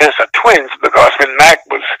Ron, in a sense, are twins, because when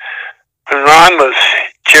Ron was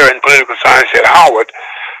chair in political science at Howard,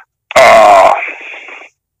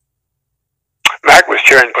 Mac was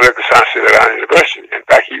chair in political science at Atlanta University. In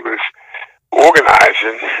fact, he was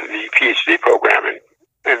organizing the PhD program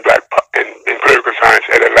in political science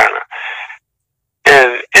at Atlanta.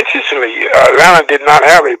 And interestingly, Atlanta did not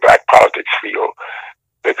have a black politics field,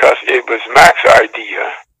 because it was Mac's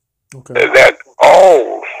idea that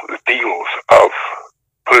all the fields of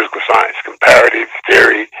political science, comparative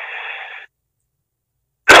theory,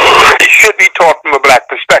 should be taught from a black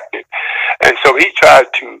perspective. And so he tried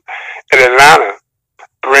to, in Atlanta,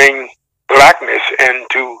 bring blackness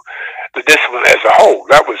into the discipline as a whole.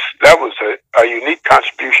 That was a unique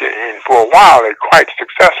contribution, and for a while a quite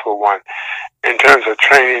successful one, in terms of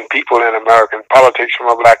training people in American politics from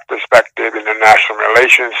a black perspective, and international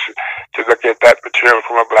relations, to look at that material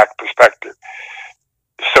from a black perspective.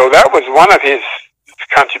 So that was one of his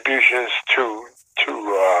contributions to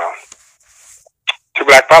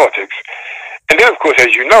black politics. And then, of course,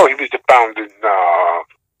 as you know, he was the founding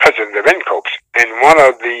president of NCOPS, and one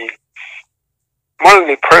of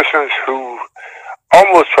the persons who,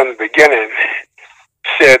 almost from the beginning,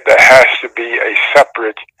 said there has to be a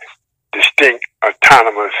separate, distinct,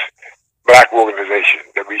 autonomous black organization,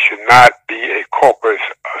 that we should not be a corpus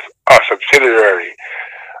or subsidiary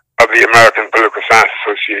of the American Political Science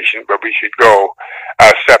Association, but we should go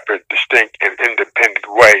a separate, distinct, and independent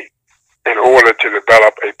way in order to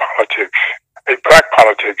develop a black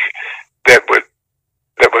politics that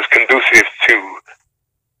was conducive to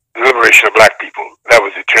the liberation of black people. That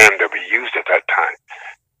was the term that we used at that time.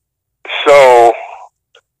 So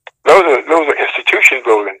those are institution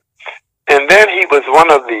building. And then he was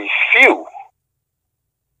one of the few,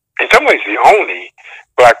 in some ways the only,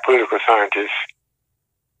 black political scientists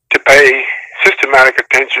to pay systematic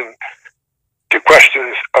attention to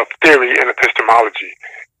questions of theory and epistemology.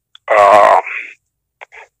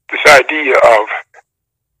 This idea of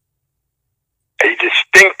a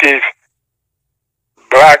distinctive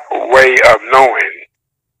black way of knowing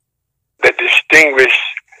that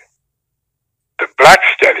distinguished the black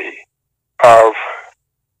study of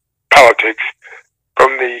politics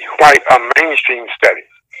from the white or mainstream study.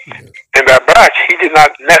 Yes. And by black, he did not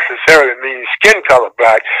necessarily mean skin color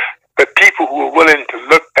black, but people who were willing to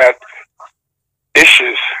look at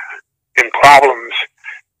issues and problems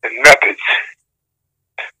and methods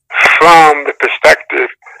from the perspective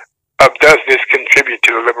of does this contribute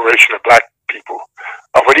to the liberation of black people,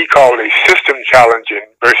 of what he called a system challenging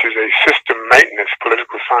versus a system maintenance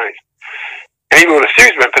political science. And he wrote a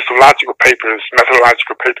series of epistemological papers,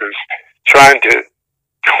 methodological papers, trying to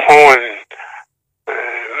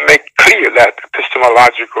make clear that this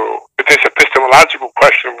epistemological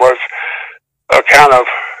question was a kind of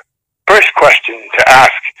first question to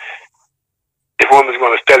ask if one was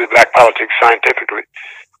going to study black politics scientifically.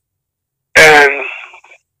 And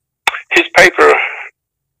his paper,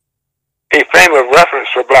 a frame of reference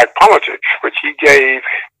for black politics, which he gave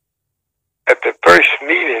at the first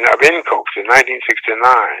meeting of NCOPS in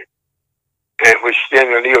 1969, and which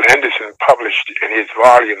Daniel Neil Henderson published in his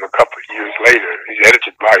volume a couple of years later, his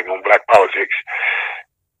edited volume on black politics.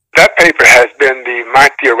 That paper has been my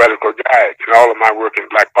theoretical guide in all of my work in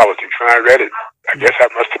black politics. When I read it, I guess I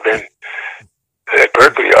must have been at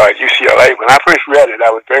Berkeley or at UCLA. When I first read it,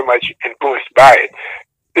 I was very much influenced by it.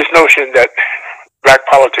 This notion that black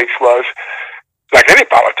politics was, like any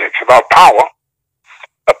politics, about power,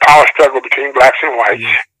 a power struggle between blacks and whites,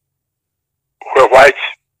 where whites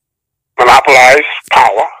monopolize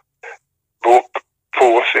power, both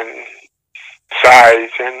force and size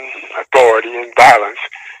and authority and violence,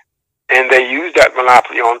 and they use that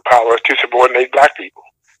monopoly on power to subordinate black people,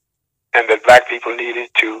 and that black people needed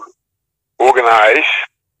to organize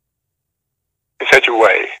in such a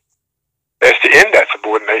way as to end that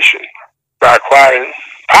subordination by acquiring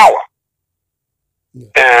power. Yeah.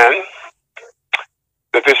 And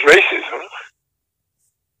that this racism,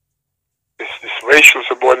 this racial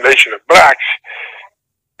subordination of blacks,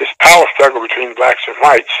 this power struggle between blacks and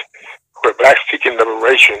whites, where blacks seeking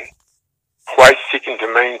liberation, whites seeking to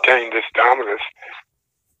maintain this dominance,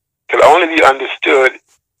 can only be understood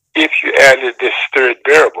if you added this third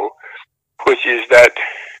variable, which is that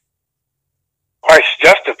whites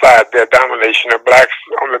justified their domination of blacks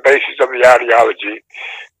on the basis of the ideology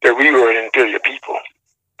that we were an inferior people.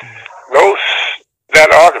 That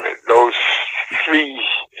argument, those three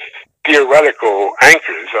theoretical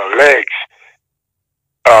anchors or legs,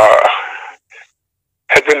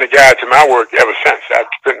 has been the guide to my work ever since. I've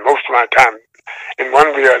spent most of my time in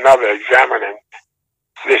one way or another examining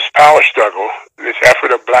this power struggle, this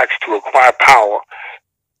effort of blacks to acquire power,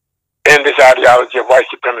 and this ideology of white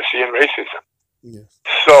supremacy and racism. Yes.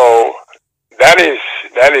 So that is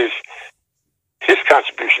his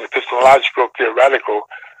contribution, epistemological, theoretical,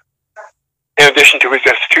 in addition to his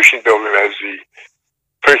institution building as the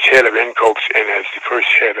first head of NCOPS and as the first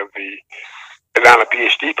head of the Atlanta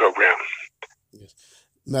PhD program. Yes.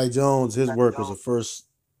 Mac Jones, his work was the first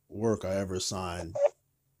work I ever assigned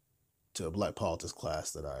to a black politics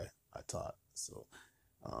class that I taught. So,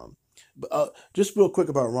 but just real quick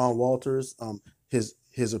about Ron Walters, his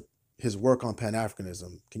work on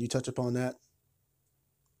Pan-Africanism. Can you touch upon that?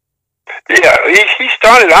 Yeah, he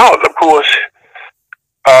started out, of course,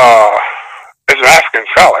 as an African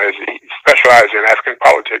scholar, as he specialized in African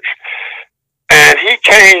politics, and he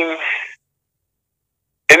came,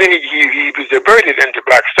 and then he was diverted into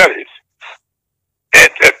black studies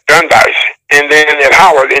at Dundas, and then at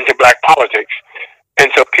Howard into black politics. And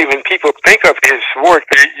so when people think of his work,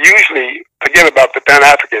 they usually forget about the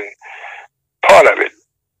Pan-African part of it.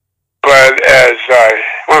 But as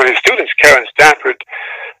one of his students, Karen Stanford,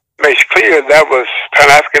 makes clear, that was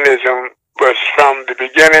Pan-Africanism was from the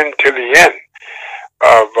beginning to the end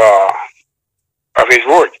of his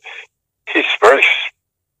work. His first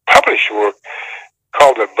published work,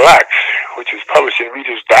 called The Blacks, which was published in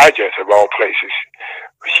Reader's Digest of all places,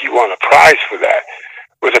 which he won a prize for that,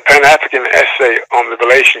 was a Pan-African essay on the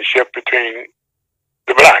relationship between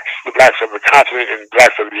the blacks of the continent and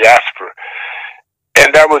blacks of the diaspora.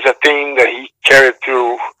 And that was a theme that he carried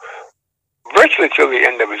through virtually till the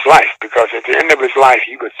end of his life, because at the end of his life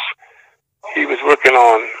he was working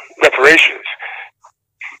on reparations,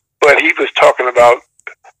 but he was talking about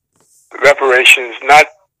reparations not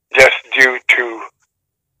just due to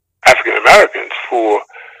African Americans for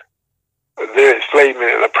their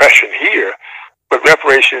enslavement and oppression here, but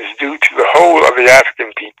reparations due to the whole of the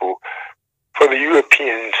African people for the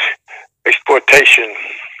Europeans' exploitation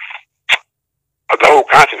of the whole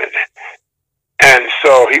continent. And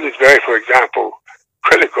so he was very, for example,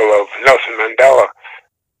 critical of Nelson Mandela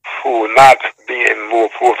for not being more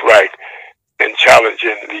forthright in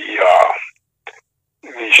challenging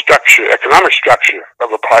the structure, economic structure of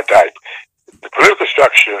apartheid. The political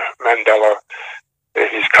structure, Mandela and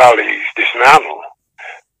his colleagues dismantled,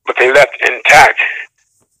 but they left intact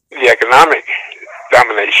the economic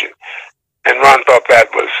domination. And Ron thought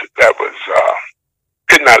that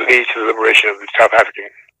could not lead to the liberation of the South African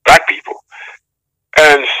black people.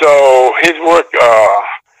 And so his work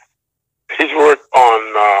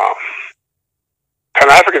on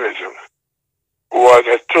Pan-Africanism was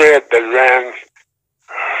a thread that ran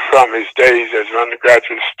from his days as an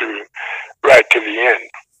undergraduate student right to the end.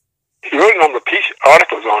 He wrote a number of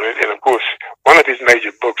articles on it, and of course, one of his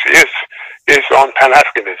major books is on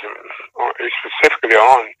Pan-Africanism, specifically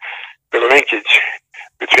on the linkage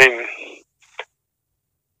between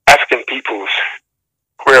African peoples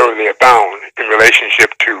wherever they abound in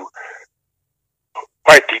relationship to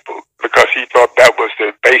white people, because he thought that was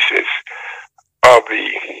the basis of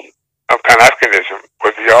Pan-Africanism,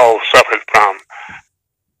 where we all suffered from,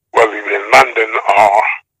 whether we were in London or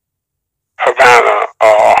Havana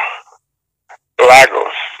or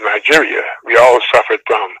Lagos, Nigeria, we all suffered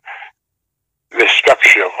from this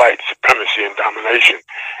structure of white supremacy and domination,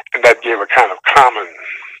 and that gave a kind of common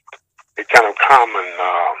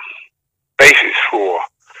basis for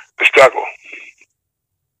the struggle.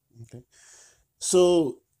 Okay.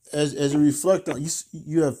 So, as you reflect on,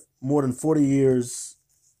 you have more than 40 years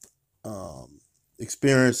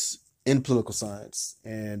experience in political science,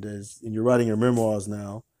 and you're writing your memoirs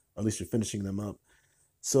now, or at least you're finishing them up.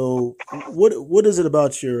 So, what is it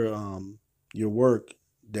about your work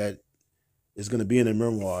that is going to be in the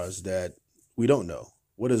memoirs that we don't know?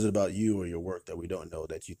 What is it about you or your work that we don't know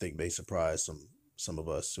that you think may surprise some of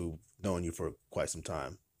us who've known you for quite some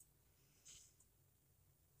time?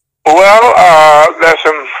 Well, there's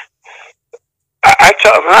some.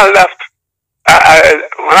 When I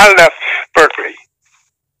left Berkeley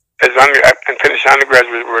and finished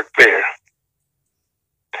undergraduate work there,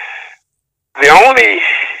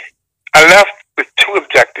 I left with two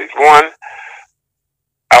objectives. One,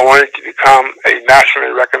 I wanted to become a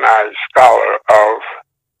nationally recognized scholar of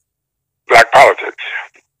black politics,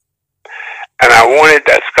 and I wanted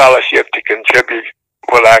that scholarship to contribute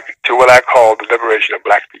to what I call the liberation of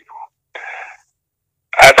black people.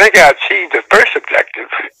 I think I achieved the first objective.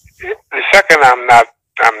 The second, I'm not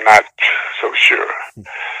so sure.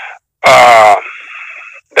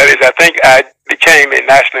 That is, I think I became a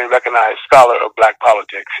nationally recognized scholar of black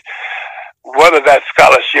politics. Whether that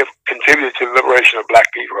scholarship contributed to the liberation of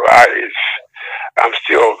black people, I'm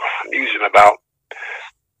still musing about.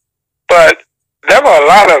 But there were a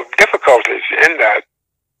lot of difficulties in that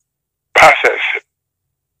process,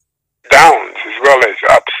 downs as well as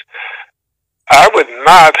ups. I would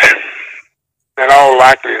not, in all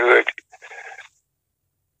likelihood,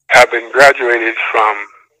 have been graduated from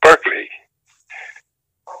Berkeley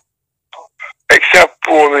except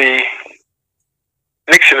for the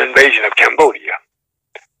Nixon invasion of Cambodia.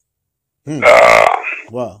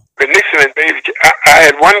 Wow. The Nixon invasion, I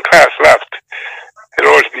had one class left in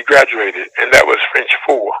order to be graduated, and that was French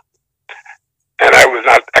 4. And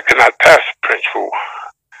I could not pass French 4.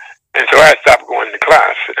 And so I stopped going to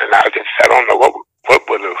class, and I don't know what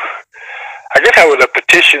would have. I guess I would have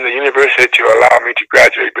petitioned the university to allow me to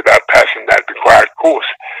graduate without passing that required course.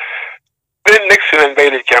 Then Nixon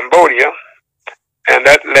invaded Cambodia, and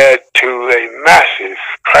that led to a massive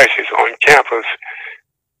crisis on campus.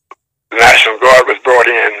 The National Guard was brought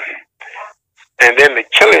in, and then the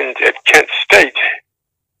killings at Kent State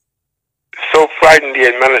so frightened the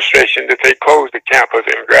administration that they closed the campus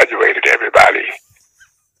and graduated everybody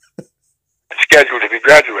scheduled to be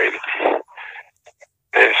graduated.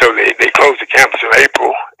 And so they closed the campus in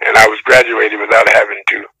April, and I was graduated without having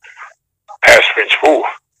to pass French 4.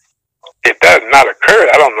 If that had not occurred,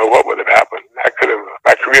 I don't know what would have happened.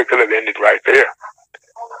 My career could have ended right there.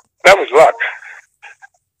 That was luck.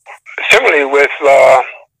 Similarly with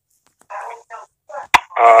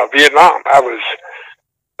Vietnam,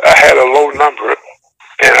 I had a low number,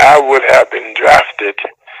 and I would have been drafted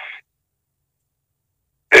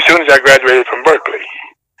as soon as I graduated from Berkeley.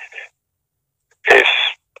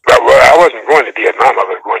 I wasn't going to Vietnam, I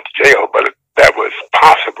was going to jail, but that was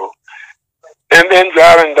possible. And then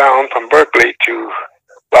driving down from Berkeley to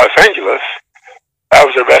Los Angeles, I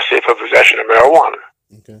was arrested for possession of marijuana.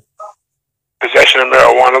 Okay. Possession of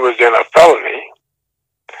marijuana was then a felony.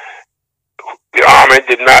 The Army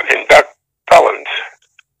did not induct felons,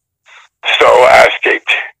 so I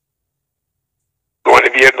escaped going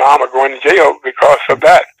to Vietnam or going to jail because of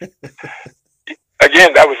that.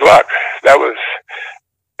 Again, that was luck.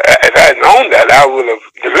 If I had known that, I would have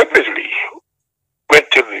deliberately went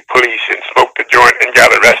to the police and smoked a joint and got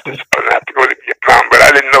arrested so I didn't have to go to Vietnam, but I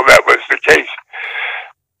didn't know that was the case.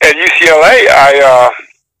 At UCLA,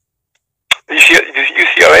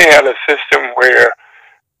 they had a system where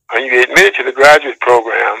when you admitted to the graduate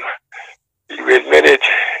program, you admitted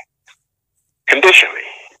conditionally.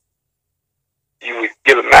 You would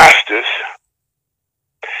get a master's,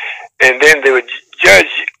 and then they would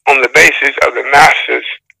judge on the basis of the master's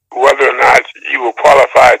whether or not you were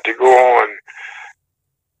qualified to go on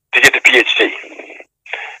to get the PhD.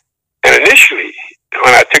 And initially,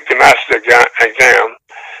 when I took the master's exam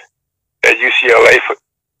at UCLA,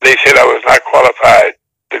 they said I was not qualified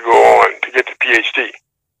to go on to get the PhD.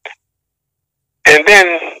 And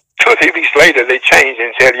then 2 or 3 weeks later, they changed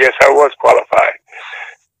and said, yes, I was qualified.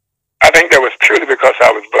 I think that was purely because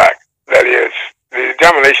I was black. That is, the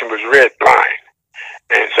examination was read blind.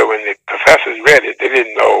 And so when the professors read it, they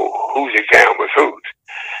didn't know whose exam was whose.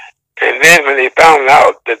 And then when they found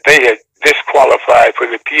out that they had disqualified for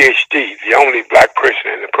the PhD, the only black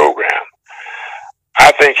person in the program,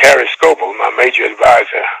 I think Harry Scoble, my major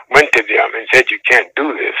advisor, went to them and said, you can't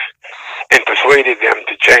do this, and persuaded them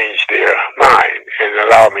to change their mind and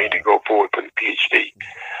allow me to go forward for the PhD.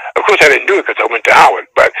 Of course, I didn't do it because I went to Howard,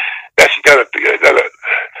 but that's another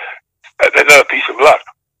piece of luck.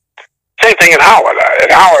 Same thing at Howard.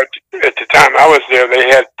 At Howard, at the time I was there, they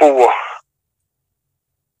had to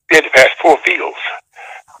pass 4 fields,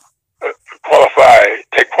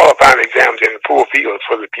 take qualifying exams in 4 fields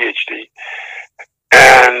for the PhD.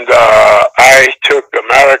 And I took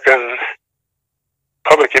American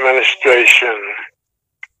Public Administration,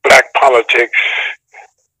 Black Politics,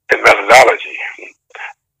 and Methodology.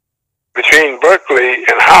 Between Berkeley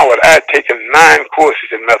and Howard, I had taken 9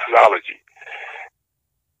 courses in methodology.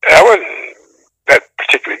 I wasn't that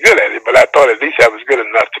particularly good at it, but I thought at least I was good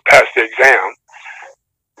enough to pass the exam.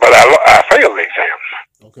 But I failed the exam.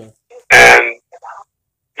 Okay. And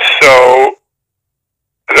so,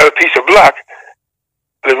 another piece of luck,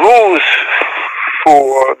 the rules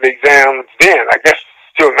for the exams then, I guess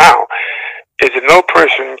still now, is that no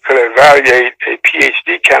person could evaluate a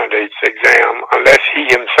PhD candidate's exam unless he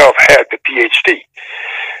himself had the PhD.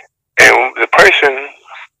 And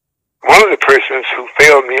one of the persons who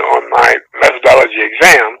failed me on my methodology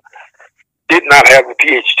exam did not have a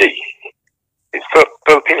PhD. His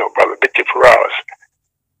Filipino brother, Victor Ferraris.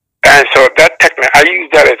 And so I use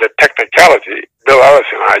that as a technicality. Bill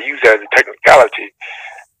Ellis and I use that as a technicality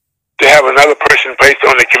to have another person placed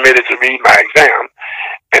on the committee to read my exam,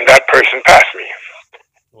 and that person passed me.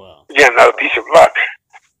 Wow. Again, another piece of luck.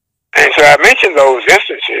 And so I mentioned those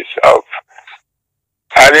instances of,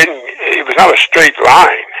 it was not a straight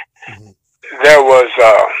line. Mm-hmm. There was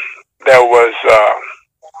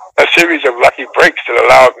a series of lucky breaks that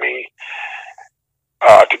allowed me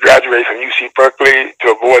to graduate from UC Berkeley, to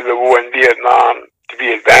avoid the war in Vietnam, to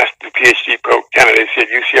be advanced to PhD candidacy at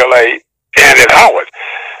UCLA and at Howard.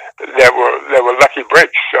 There were lucky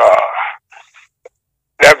breaks.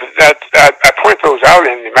 I point those out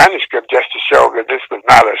in the manuscript just to show that this was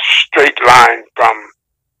not a straight line from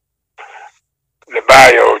the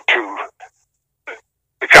Bayou to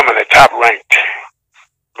becoming a top-ranked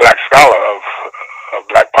black scholar of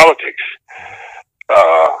black politics.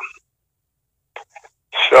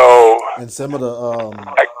 And some of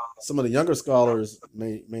the younger scholars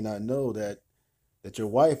may not know that your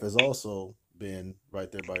wife has also been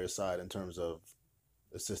right there by your side in terms of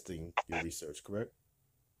assisting your research, correct?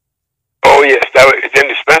 Oh yes, it's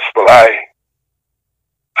indispensable.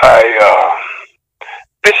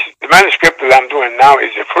 The manuscript that I'm doing now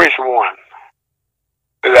is the first one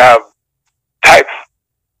that I've typed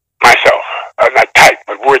myself. Not typed,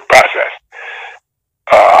 but word processed.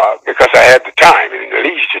 Because I had the time and the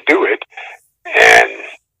leisure to do it. And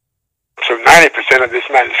so 90% of this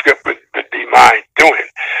manuscript would be mine doing.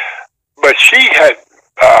 But she had,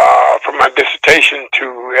 from my dissertation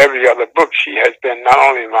to every other book, she has been not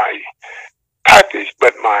only my typist,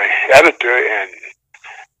 but my editor and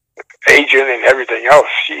agent and everything else.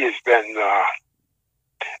 She has been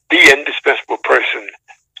the indispensable person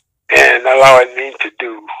in allowing me to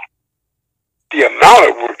do the amount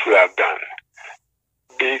of work that I've done,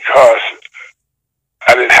 because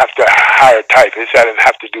I didn't have to hire typists. I didn't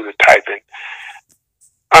have to do the typing.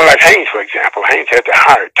 Unlike Haynes, for example, Haynes had to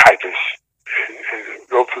hire typists and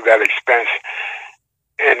go through that expense,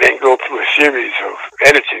 and then go through a series of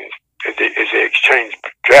editing as they exchange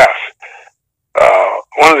drafts.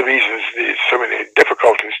 One of the reasons there's so many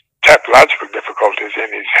difficulties, typological difficulties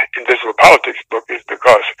in his Invisible Politics book is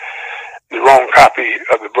because the wrong copy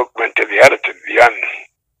of the book went to the editor,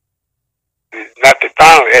 not the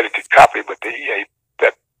final edited copy, but the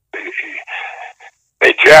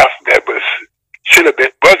draft that was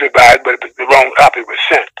revised, but the wrong copy was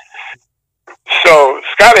sent. So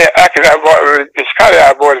Scotty, Actually,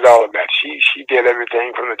 I avoided all of that. She did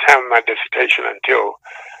everything from the time of my dissertation until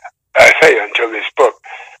this book,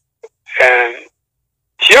 and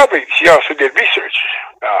she also did research,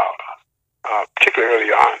 particularly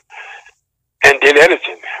early on, and did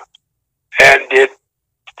editing, and did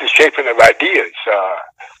the shaping of ideas.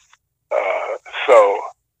 So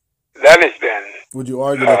that has been. Would you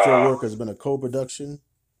argue that your work has been a co-production?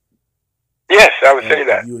 Yes, I would say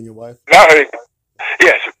that. You and your wife. Without her,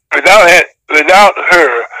 yes, without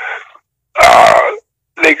her,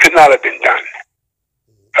 they could not have been done.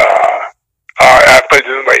 I put it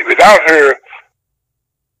this way: without her,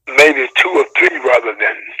 maybe 2 or 3 rather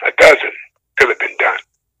than a dozen could have been done.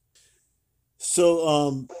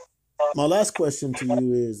 So, my last question to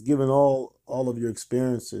you is: given all of your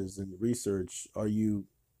experiences and research, are you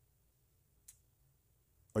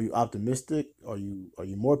optimistic? Are you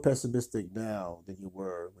more pessimistic now than you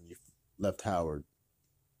were when you left Howard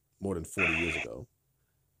more than 40 years ago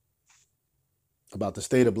about the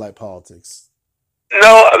state of black politics?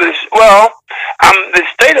 No, the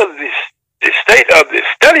state of the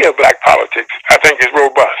study of black politics, I think, is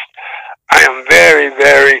robust. I am very,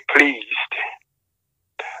 very pleased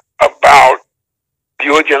about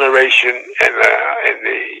your generation and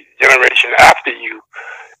the generation after you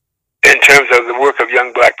in terms of the work of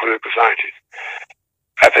young black political scientists.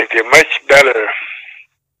 I think they're much better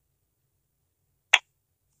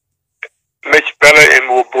and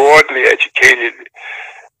more broadly educated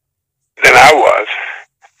than I was,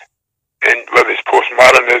 and whether it's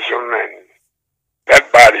postmodernism and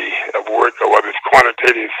that body of work, or whether it's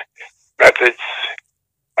quantitative methods.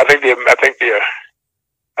 I think they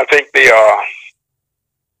are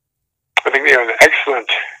an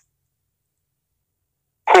excellent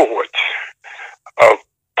cohort of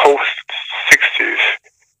post-60s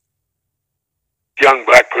young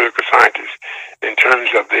black political scientists in terms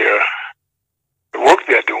of the work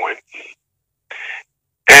they're doing,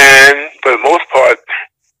 and for the most part,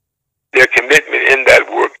 their commitment in that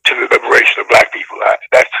work to the liberation of black people.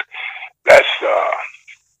 That's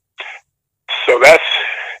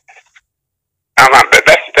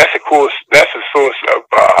a source of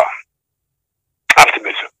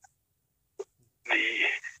optimism.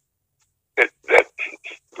 That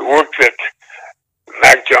the work that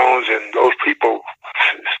Mac Jones and those people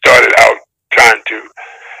started out trying to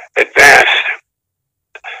advance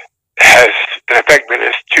has, in effect, been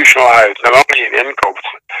institutionalized not only in NCOPS,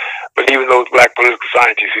 but even those black political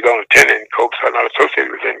scientists who don't attend NCOPS, are not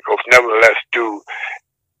associated with NCOPS, nevertheless do,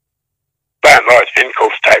 by and large,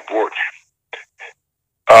 NCOPS type work.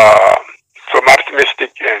 So I'm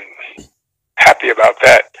optimistic and happy about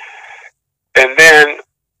that. And then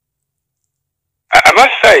I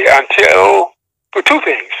must say, for 2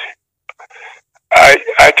 things,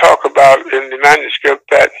 I talk about in the manuscript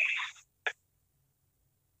that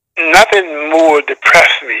nothing more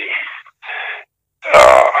depressed me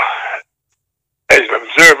as an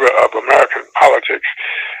observer of American politics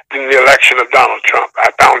than the election of Donald Trump.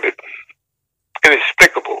 I found it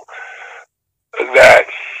inexplicable that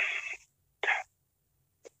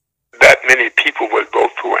many people would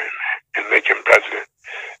vote for him and make him president,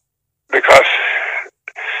 because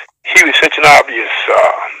he was such an obvious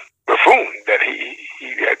buffoon that he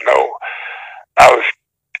had no. I was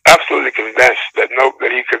absolutely convinced that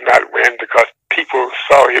he could not win because people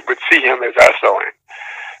would see him as I saw him,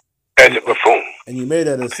 as a buffoon. And you made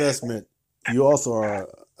that assessment. You also are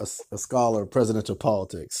a scholar of presidential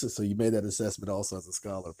politics, so you made that assessment also as a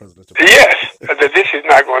scholar of presidential politics. Yes, that this is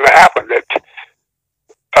not going to happen.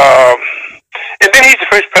 And then he's the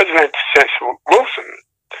first president since Wilson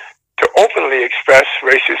to openly express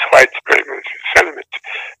racist white supremacist sentiments.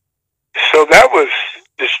 So that was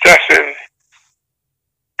distressing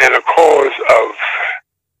and a cause of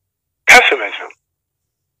pessimism,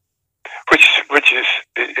 which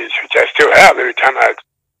I still have every time I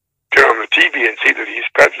turn on the TV and see that he's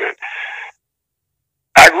president.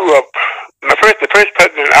 I grew up. The first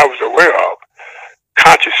president I was aware of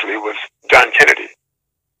consciously was John Kennedy,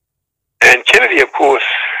 and Kennedy, of course,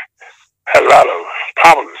 had a lot of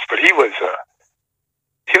problems, but he was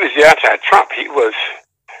the anti-Trump. He was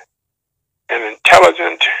an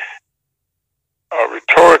intelligent,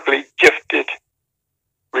 rhetorically gifted,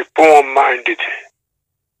 reform-minded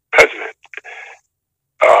president.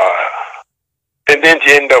 And then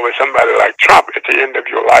to end up with somebody like Trump at the end of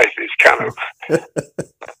your life is kind of,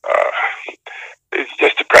 it's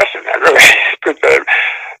just depressing, really.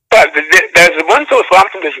 But there's one source of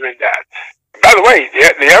optimism in that. By the way,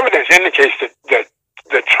 the evidence indicates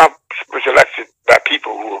that Trump was elected by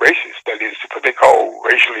people who were racist, that is, what they call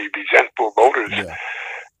racially resentful voters. Yeah.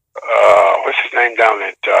 what's his name down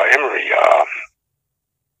at Emory?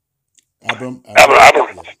 Alan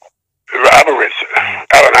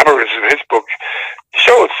Emeritus in his book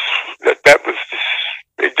shows that was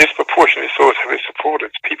a disproportionate source of his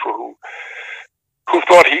supporters, people who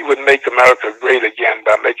thought he would make America great again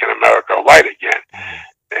by making America white again.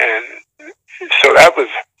 And so that was,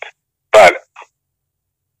 but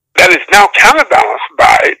that is now counterbalanced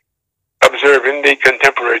by observing the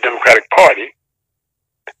contemporary Democratic Party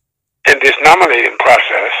in this nominating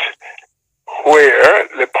process, where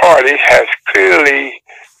the party has clearly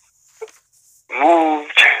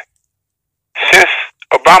moved since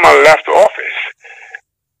Obama left office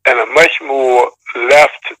in a much more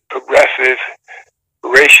left, progressive,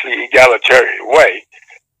 racially egalitarian way,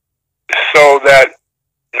 so that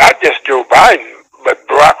not just Joe Biden, but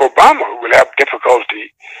Barack Obama would have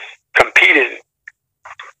difficulty competing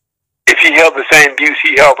if he held the same views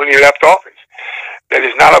he held when he left office. That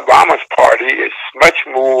is not Obama's party, it's much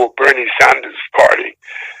more Bernie Sanders' party,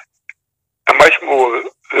 a much more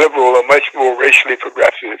liberal, a much more racially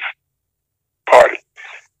progressive party.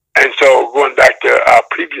 And so, going back to our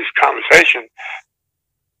previous conversation,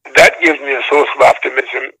 that gives me a source of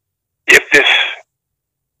optimism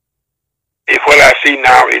if what I see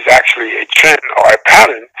now is actually a trend or a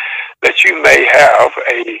pattern, that you may have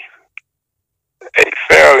a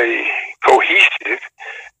fairly cohesive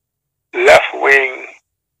left-wing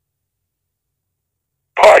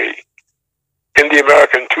party in the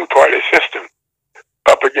American two-party system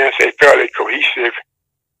up against a fairly cohesive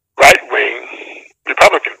right-wing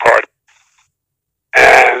Republican Party.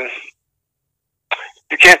 And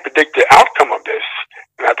you can't predict the outcome of this,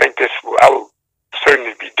 and I think I will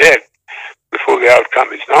certainly be dead before the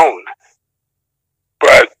outcome is known.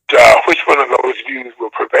 But which one of those views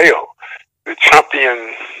will prevail? The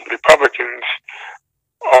Trumpian Republicans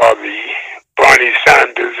or the Bernie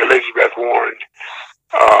Sanders, Elizabeth Warren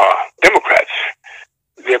Democrats?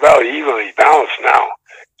 They're about evenly balanced now.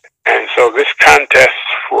 And so this contest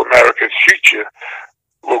for America's future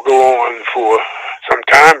will go on for some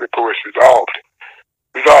time before it's resolved.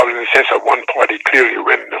 Resolved in the sense of one party clearly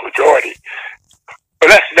winning the majority. But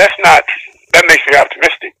that makes me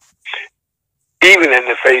optimistic, even in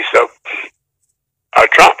the face of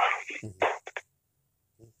Trump.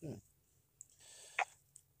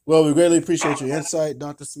 Well, we greatly appreciate your insight,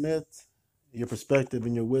 Dr. Smith, your perspective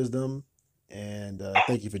and your wisdom, and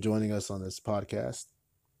thank you for joining us on this podcast.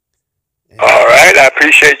 All right, I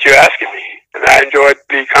appreciate you asking me, and I enjoyed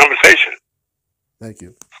the conversation. Thank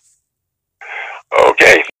you.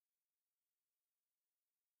 Okay.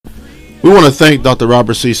 We want to thank Dr.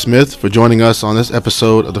 Robert C. Smith for joining us on this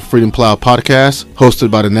episode of the Freedom Plow podcast,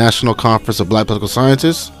 hosted by the National Conference of Black Political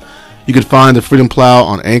Scientists. You can find the Freedom Plow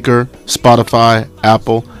on Anchor, Spotify,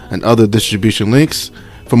 Apple, and other distribution links.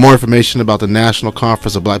 For more information about the National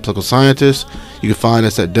Conference of Black Political Scientists, you can find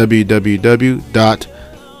us at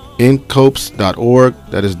www.ncopes.org.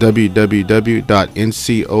 That is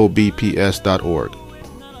www.ncobps.org.